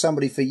know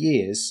somebody for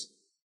years,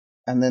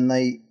 and then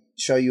they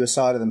show you a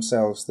side of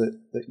themselves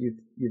that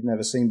you've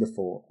never seen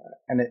before.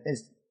 And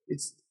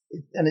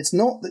it's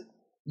not that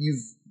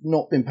you've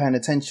not been paying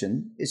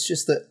attention. It's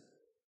just that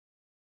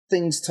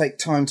things take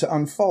time to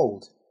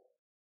unfold,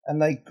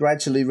 and they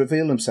gradually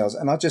reveal themselves.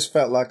 And I just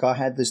felt like I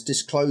had this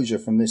disclosure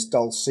from this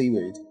dulse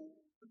seaweed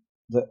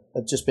that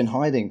had just been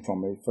hiding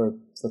from me for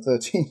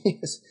 13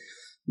 years.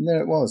 And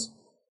there it was.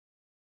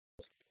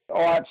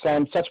 All right,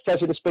 Sam, such a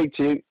pleasure to speak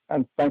to you,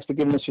 and thanks for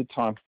giving us your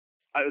time.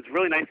 It was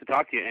really nice to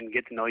talk to you and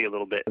get to know you a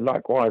little bit.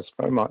 Likewise,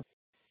 very much.